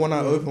 think- The one I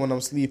open when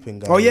I'm sleeping,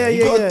 guys. Oh yeah, You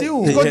yeah, got yeah. a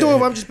deal. You got a deal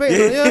with I'm Just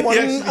Bait. Yeah, One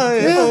eye.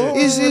 yeah.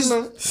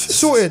 He's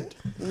sorted.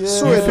 You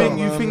Sorted.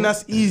 think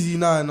that's easy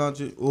now,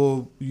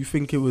 or you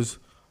think it was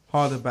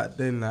harder back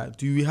then? Like,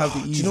 do we have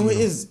it easy? Do you know what it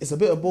now? is? It's a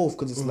bit of both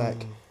because it's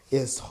like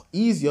it's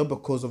easier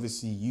because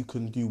obviously you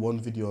can do one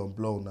video and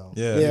blow now.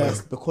 Yeah. Yeah. But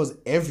it's because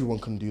everyone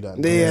can do that.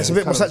 now. Yeah, it's a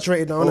bit more kind of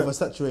saturated now, innit?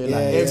 Oversaturated. Yeah,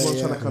 Like yeah, everyone's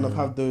yeah. trying to kind of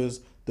have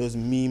those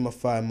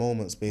meme-ify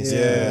moments, basically.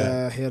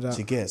 Yeah, I hear that. Do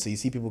you get? So you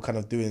see people kind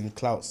of doing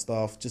clout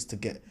stuff just to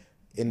get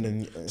in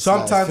and it's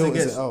Sometimes like, it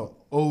filters gets out.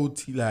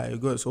 OT, like it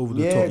goes over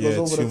the Yeah, top. it goes yeah,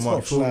 over too the top.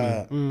 much.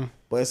 Like,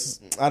 But it's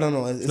I don't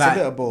know. It's Like, a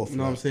bit of both. You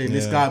know what I'm like. saying?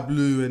 This Yeah. guy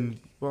blew and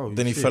well,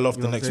 Then he shit, fell off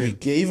you the know what next I'm saying?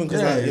 week. Yeah, even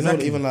because Yeah, like,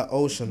 exactly. even like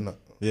Ocean,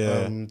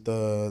 Yeah.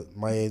 the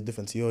my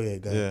different Tioye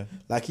guy. Yeah.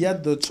 Like he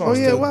had the chance. Oh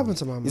yeah, to, what happened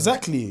to my man?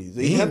 Exactly.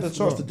 He had the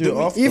chance to do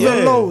it after. Even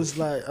Yeah. Lowe's,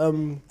 like,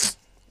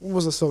 what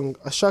was the song?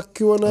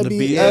 Ashaku wanna The be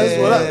beat, as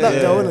well. yeah, That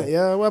yeah. girl, innit?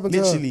 Yeah, what happened to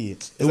her? Literally,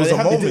 It was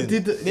a moment.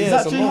 Did, Yeah, is it's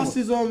that a Jay moment.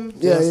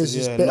 Huss's Yeah, it's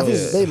just, I think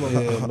it's Bay, man.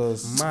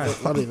 mad?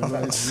 I don't even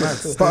know.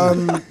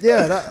 But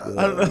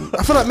yeah,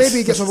 I feel like maybe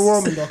it gets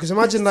overwhelming though, because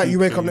imagine like you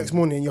wake up next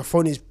morning and your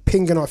phone is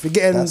pinging off. You're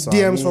getting That's what I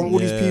DMs mean. from all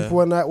these Yeah. people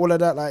and that, all of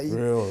that. Like,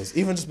 Reals.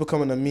 Even just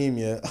becoming a meme,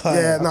 yeah.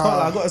 Yeah,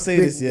 I gotta say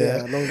big- this,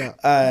 yeah. yeah, long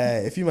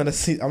that. If you man have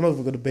seen, I'm not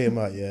even gonna bait him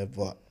out, yeah.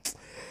 But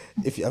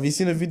have you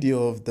seen a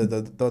video of the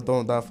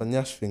Don't Die for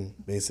Nyash thing,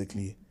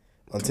 basically,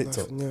 on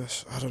TikTok?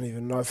 Yes, I don't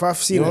even know. If I've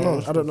seen You it, don't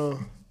know? I don't know.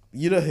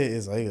 You know who it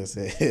is, I ain't gonna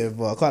say it,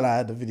 but I can't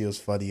lie, the video's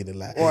funny and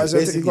like. What is it?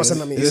 You basically, gotta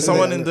send that me. Is there Send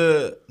someone it, in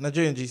the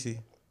Nigerian GC?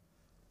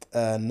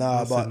 Nah,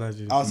 That's but a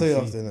Nigerian I'll tell you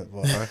GC. after it.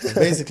 But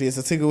basically, it's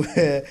a thing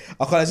where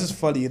I can't. It's just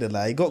funny, innit?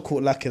 Like he got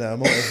caught lacking at a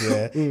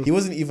motive. Yeah, he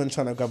wasn't even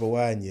trying to grab a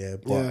wine. Yeah,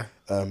 but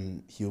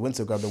he went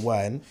to grab the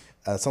wine.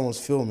 Someone's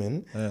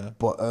filming. Yeah.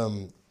 But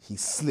he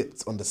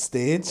slipped on the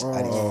stage and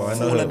he I know who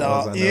fallen it was,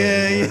 out. I know.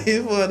 Yeah, he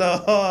fallen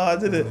out hard,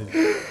 didn't it?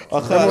 I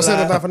Everyone can't said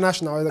lie. that for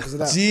national either because of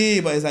that. Gee,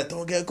 but it's like,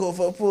 don't get caught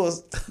for a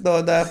post.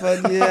 Don't die for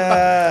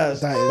yeah.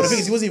 That But the is- thing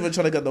is, he wasn't even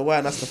trying to get the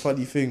wine. That's the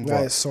funny thing. That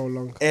But is so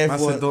long. I everyone,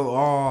 said,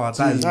 that is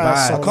That is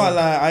bad. so I can't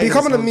lie. I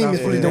Becoming a ain't- meme is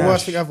probably the Yeah.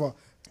 worst thing ever.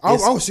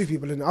 I'll sue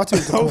people in it. I'll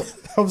take it to court.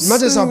 I'm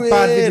Imagine some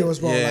bad suing. video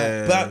as well.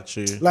 Yeah, But-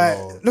 true. Like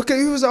look at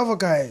who was the other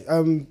guy?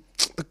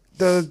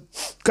 The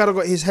guy that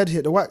got his head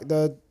hit,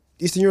 the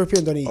Eastern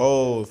European, don't he?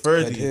 Oh,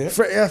 Ferdy. Yeah.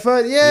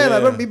 Yeah,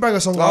 like remember he bang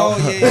a song out.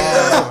 Oh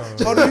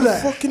yeah. How do you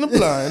fucking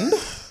blind?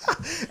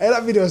 Hey,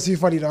 that video is too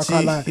funny though, I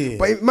can't lie. Gee.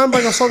 But man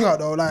bang a song out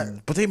though, like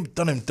But they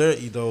done him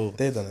dirty though.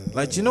 They done it.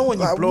 Like, do you know when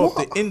you Like, blow what?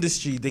 up the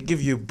industry, they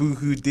give you a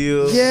boohoo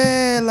deal.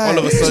 yeah, like All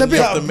of a it's sudden a bit,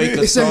 you have to make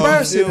a it's song.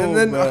 embarrassing. And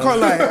then I can't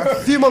lie, a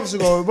few months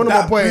ago, one of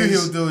my That Blue Hill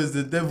boys. deal is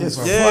the devil.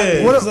 fam.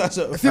 Yeah. One of- Such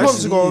a few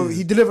months ago, Actually,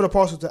 he delivered a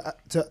parcel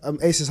to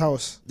Ace's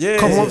house. Yeah. A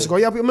couple months ago.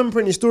 Yeah, but I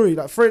remember in his story,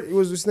 like Fred, it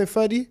was his name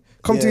Ferdy,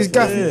 come to Yeah, his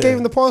gaff, yeah. he gave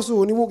him the parcel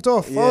and he walked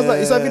off. I was like,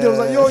 it's that video. I was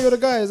like, yo, you're the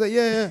guy. I was like,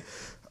 yeah.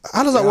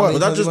 How does that work? But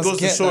that You just must goes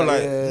to get show, that,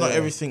 like, yeah. not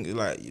everything,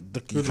 like, you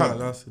Good can't,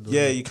 luck, that's it, though.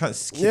 yeah, you can't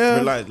skip, Yeah.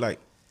 rely, like,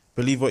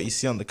 believe what you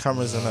see on the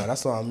cameras and Nah, that.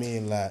 that's what I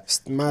mean. Like,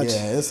 It's mad.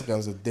 yeah,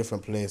 Instagram's a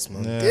different place,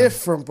 man. Yeah.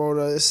 Different,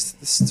 bro. It's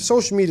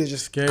social media is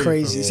just Scary,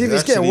 crazy. bro. See, Yeah,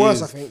 it's it getting actually worse,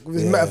 is. I think, with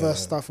this Yeah. metaverse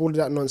stuff, all of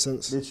that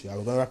nonsense. Literally,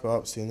 I'm gonna wrap it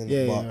up soon, innit?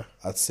 Yeah, but yeah.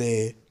 I'd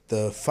say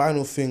the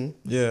final thing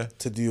Yeah.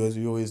 to do, as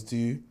we always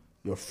do,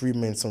 your 3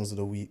 main songs of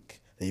the week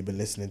that you've been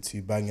listening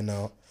to, banging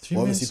out. 3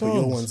 Well, main obviously, put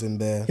your songs? ones in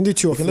there. You can do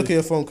 2 or You can 3. look at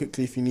your phone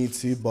quickly if you need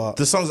to, but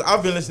The songs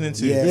I've been listening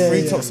to. yeah, Yeah, 3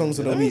 yeah. top songs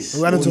of the week.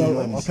 We'll add it to All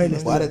our you want.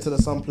 playlist. We'll add it to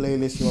the Sun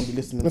playlist. You want to be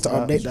listening Need to to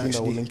update that, You know,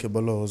 actually. we'll link it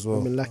below as well.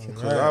 I've been lacking.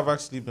 Because I've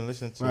actually been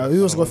listening to. Alright, who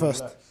wants to go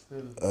first? I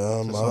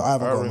haven't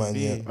got mine R&B.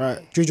 yet.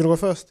 Alright, Drew, do you want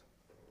to go first?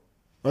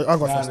 I'll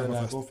go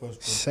first. Go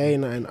first. Say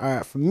nothing. All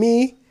right, for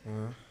me,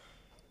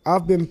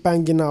 I've been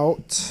banging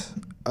out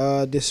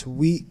this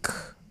week.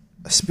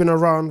 Spin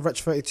Around,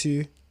 Wretch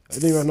 32. I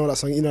didn't even know that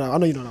song. You know, I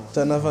know you know that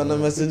one. Another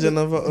message,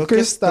 another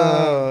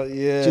Crystal.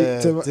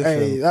 Yeah.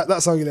 Hey,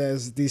 that song there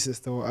is decent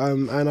still.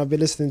 And I've been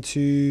listening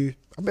to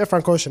a bit of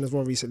Frank Ocean as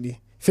well recently.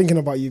 Thinking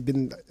about you,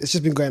 it's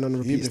just been going on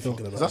repeat still.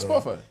 Is that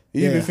Spotify?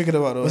 You've been thinking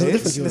about those. What's the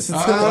difference? Listen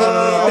to No,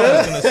 I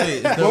was gonna say,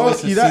 is there a way to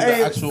see the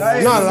actual No,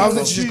 I was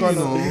literally just going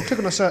on. You click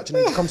on a search and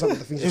it comes up with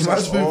the things. You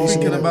must be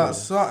thinking about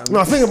something.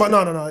 No, I think about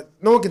no.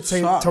 No one can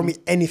tell me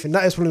anything.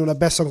 That is probably one of the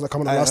best songs that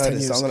come in the last 10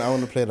 years. I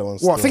want to play that one.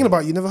 What? Thinking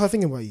about you? Never heard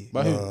Thinking About You?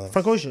 By who?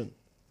 Frank Ocean.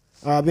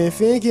 I've been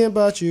thinking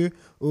about you.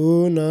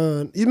 Oh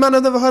no, you man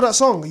have never heard that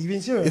song. You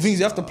been serious? The things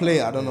you have to play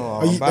it. I don't know.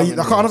 I don't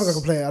think I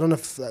can play it. I don't know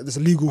if there's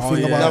a legal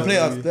thing about it. Play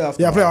it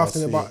after. Yeah, I play it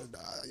after, but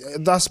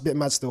that's a bit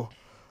mad still.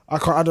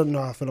 I don't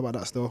know how I feel about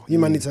that still. You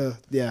might need to,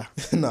 yeah.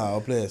 Nah,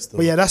 I'll play it still.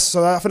 But yeah, I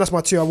think that's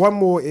my two. One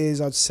more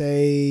is I'd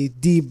say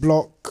D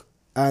Block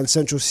and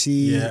Central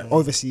C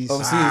Overseas.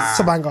 It's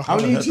a banger. How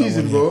many you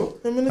choosing, bro?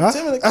 Huh?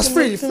 That's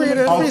three.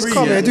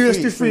 Let's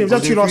do three.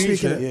 Let's do last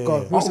week.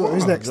 Go on.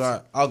 Who's next?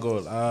 Right, I'll go.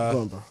 Go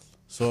on, bro.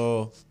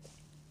 So,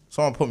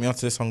 someone put me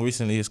onto this song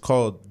recently. It's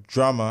called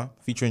Drama,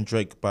 featuring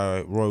Drake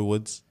by Roy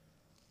Woods.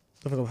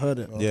 I don't think I've heard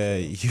it. Yeah,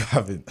 you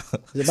haven't.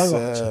 Is it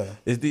banger?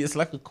 It's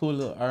like a cool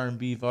little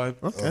R&B vibe.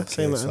 Okay,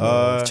 same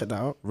man. Check that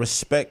out.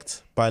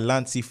 Respect by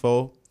Lancey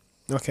Foe.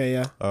 Okay,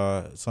 yeah.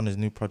 It's on his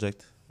new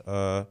project.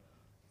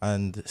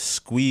 And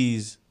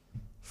Squeeze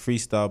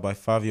Freestyle by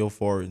Fabio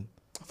Foreign.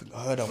 I think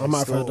I heard that one. I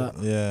might have heard that.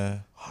 Yeah.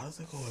 How does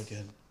it go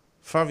again?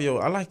 Fabio,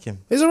 I like him.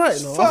 He's alright,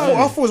 no?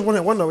 I thought it was one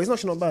hit wonder. He's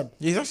actually not bad.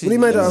 He's actually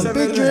When he made a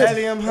big drip.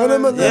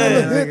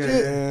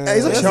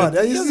 He's actually hard.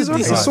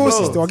 He's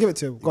saucy still. I'll give it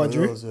to him. Go on,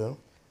 Drew.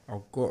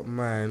 I've got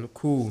mine.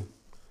 Cool.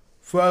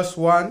 First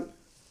one,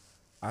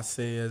 I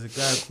say there's a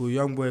guy called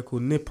young boy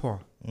called Nipper.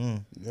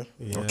 Yeah,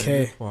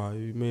 Okay. Nipper.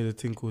 He made a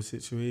thing called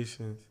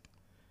Situations.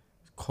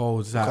 It's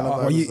cold. Is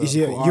that Is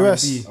it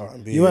US?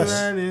 US.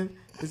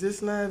 Is this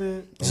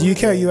sliding? Is it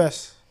UK or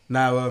US?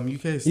 Nah,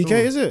 UK. Still. UK,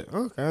 is it?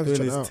 Okay, I'll Doing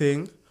check his that out.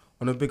 thing.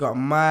 Wanna big up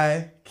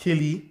my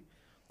Killy,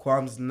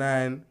 Quams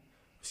 9.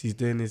 She's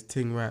doing his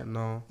thing right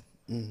now.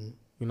 You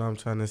know what I'm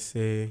trying to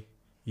say?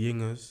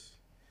 Yingers.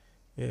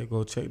 Yeah,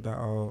 go check that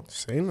out.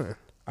 Same man.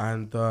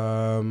 And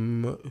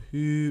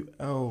who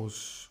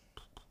else?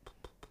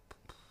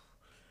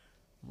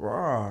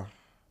 Bruh.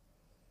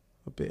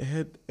 A bit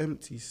head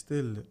empty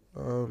still.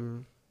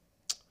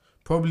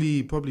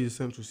 Probably the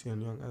Central C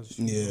and Young as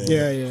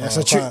Yeah. That's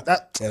a tune.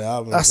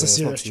 That's a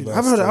serious tune. I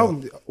haven't heard the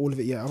album, all of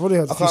it yet. I've already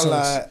heard a few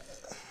songs.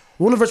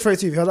 One of Wretch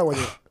 32, you heard that one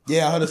yet?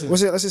 Yeah, I heard it.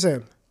 What's it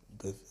saying?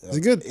 Good. Is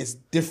it good? It's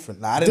different.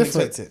 Like, I didn't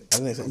expect it.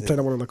 I'm playing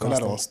that one on the cast.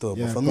 That one still.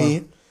 Yeah, But for go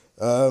me,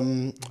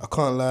 I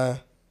can't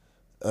lie.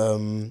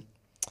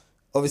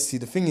 Obviously,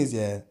 the thing is,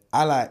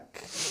 I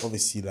like,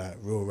 obviously, like,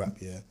 real rap,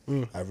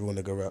 like, real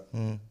nigga rap.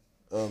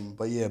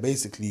 But yeah,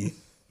 basically,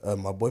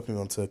 my boy put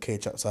me onto a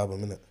K-Trap's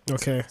album, innit?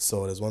 Okay.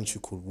 So there's one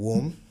tune called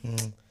Warm.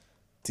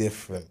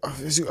 Different. I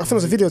think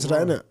there's a video to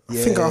that, innit? I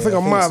think I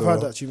might have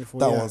heard that tune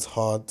before. That one's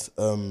hard.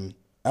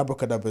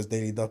 Abracadabra's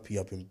Daily Duppy,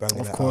 I've been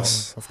banging that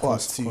out. Of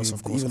course.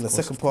 Even the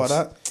second part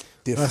of that,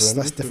 different.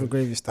 That's different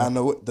gravy stuff. And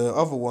the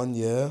other one,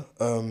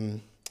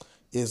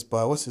 is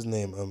by, what's his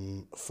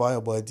name?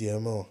 Fire by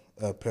DML.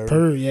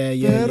 Peru,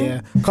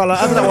 yeah. Can't lie,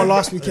 I did that one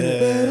last week,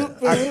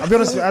 innit? I'll be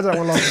honest with you, I did that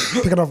one last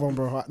week. Pick another one,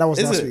 bro. That was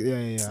last week.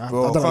 Yeah.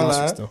 Bro, I did that one last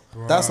week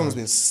still. That song's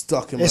been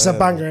stuck in my head. It's a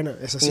banger, innit?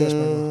 It's a serious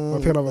banger. I'll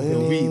pick another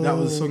one. That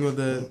was the song of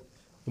the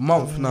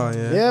month now,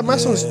 yeah? Yeah, my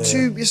song's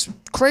it's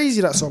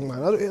crazy, that song, man.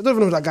 I don't even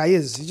know who that guy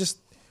is. He just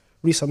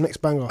released some next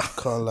banger.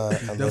 Can't lie.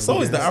 There's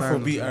always the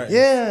Afrobeat artist.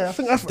 Yeah, I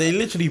think they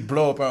literally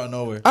blow up out of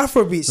nowhere.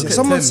 Afrobeats.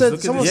 Someone said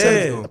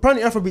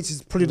apparently Afrobeats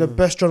is probably the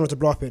best genre to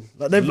blow up in.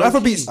 Like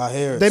Afrobeats, I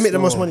hear it. They make the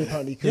most money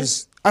apparently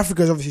because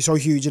Africa is obviously so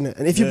huge, innit?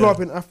 And if you blow up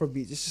in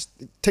Afrobeats,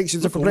 it takes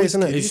you to a different place,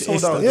 innit? It's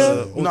sold out.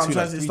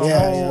 It's the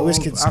whole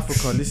of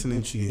Africa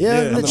listening to you. Yeah,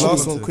 and the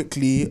last one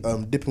quickly,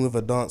 Dipping with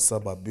a Dancer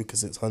by Buka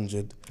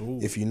 600.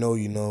 If you know,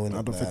 you know.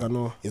 I don't think I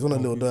know. He's one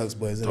of Lil Durk's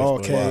boys, innit?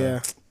 Okay,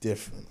 yeah.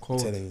 Different. I'm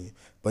telling you.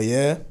 But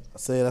yeah, I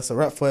say that's a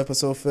wrap for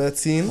episode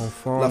 13. Love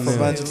for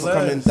Banjo for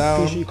coming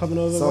down. Appreciate you coming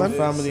over, Some man.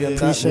 family and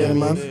that, yeah,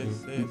 man.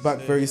 Be back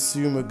very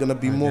soon. We're gonna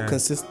be more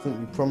consistent,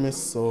 we promise.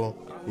 So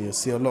you'll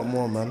see a lot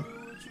more, man.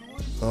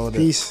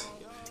 Peace.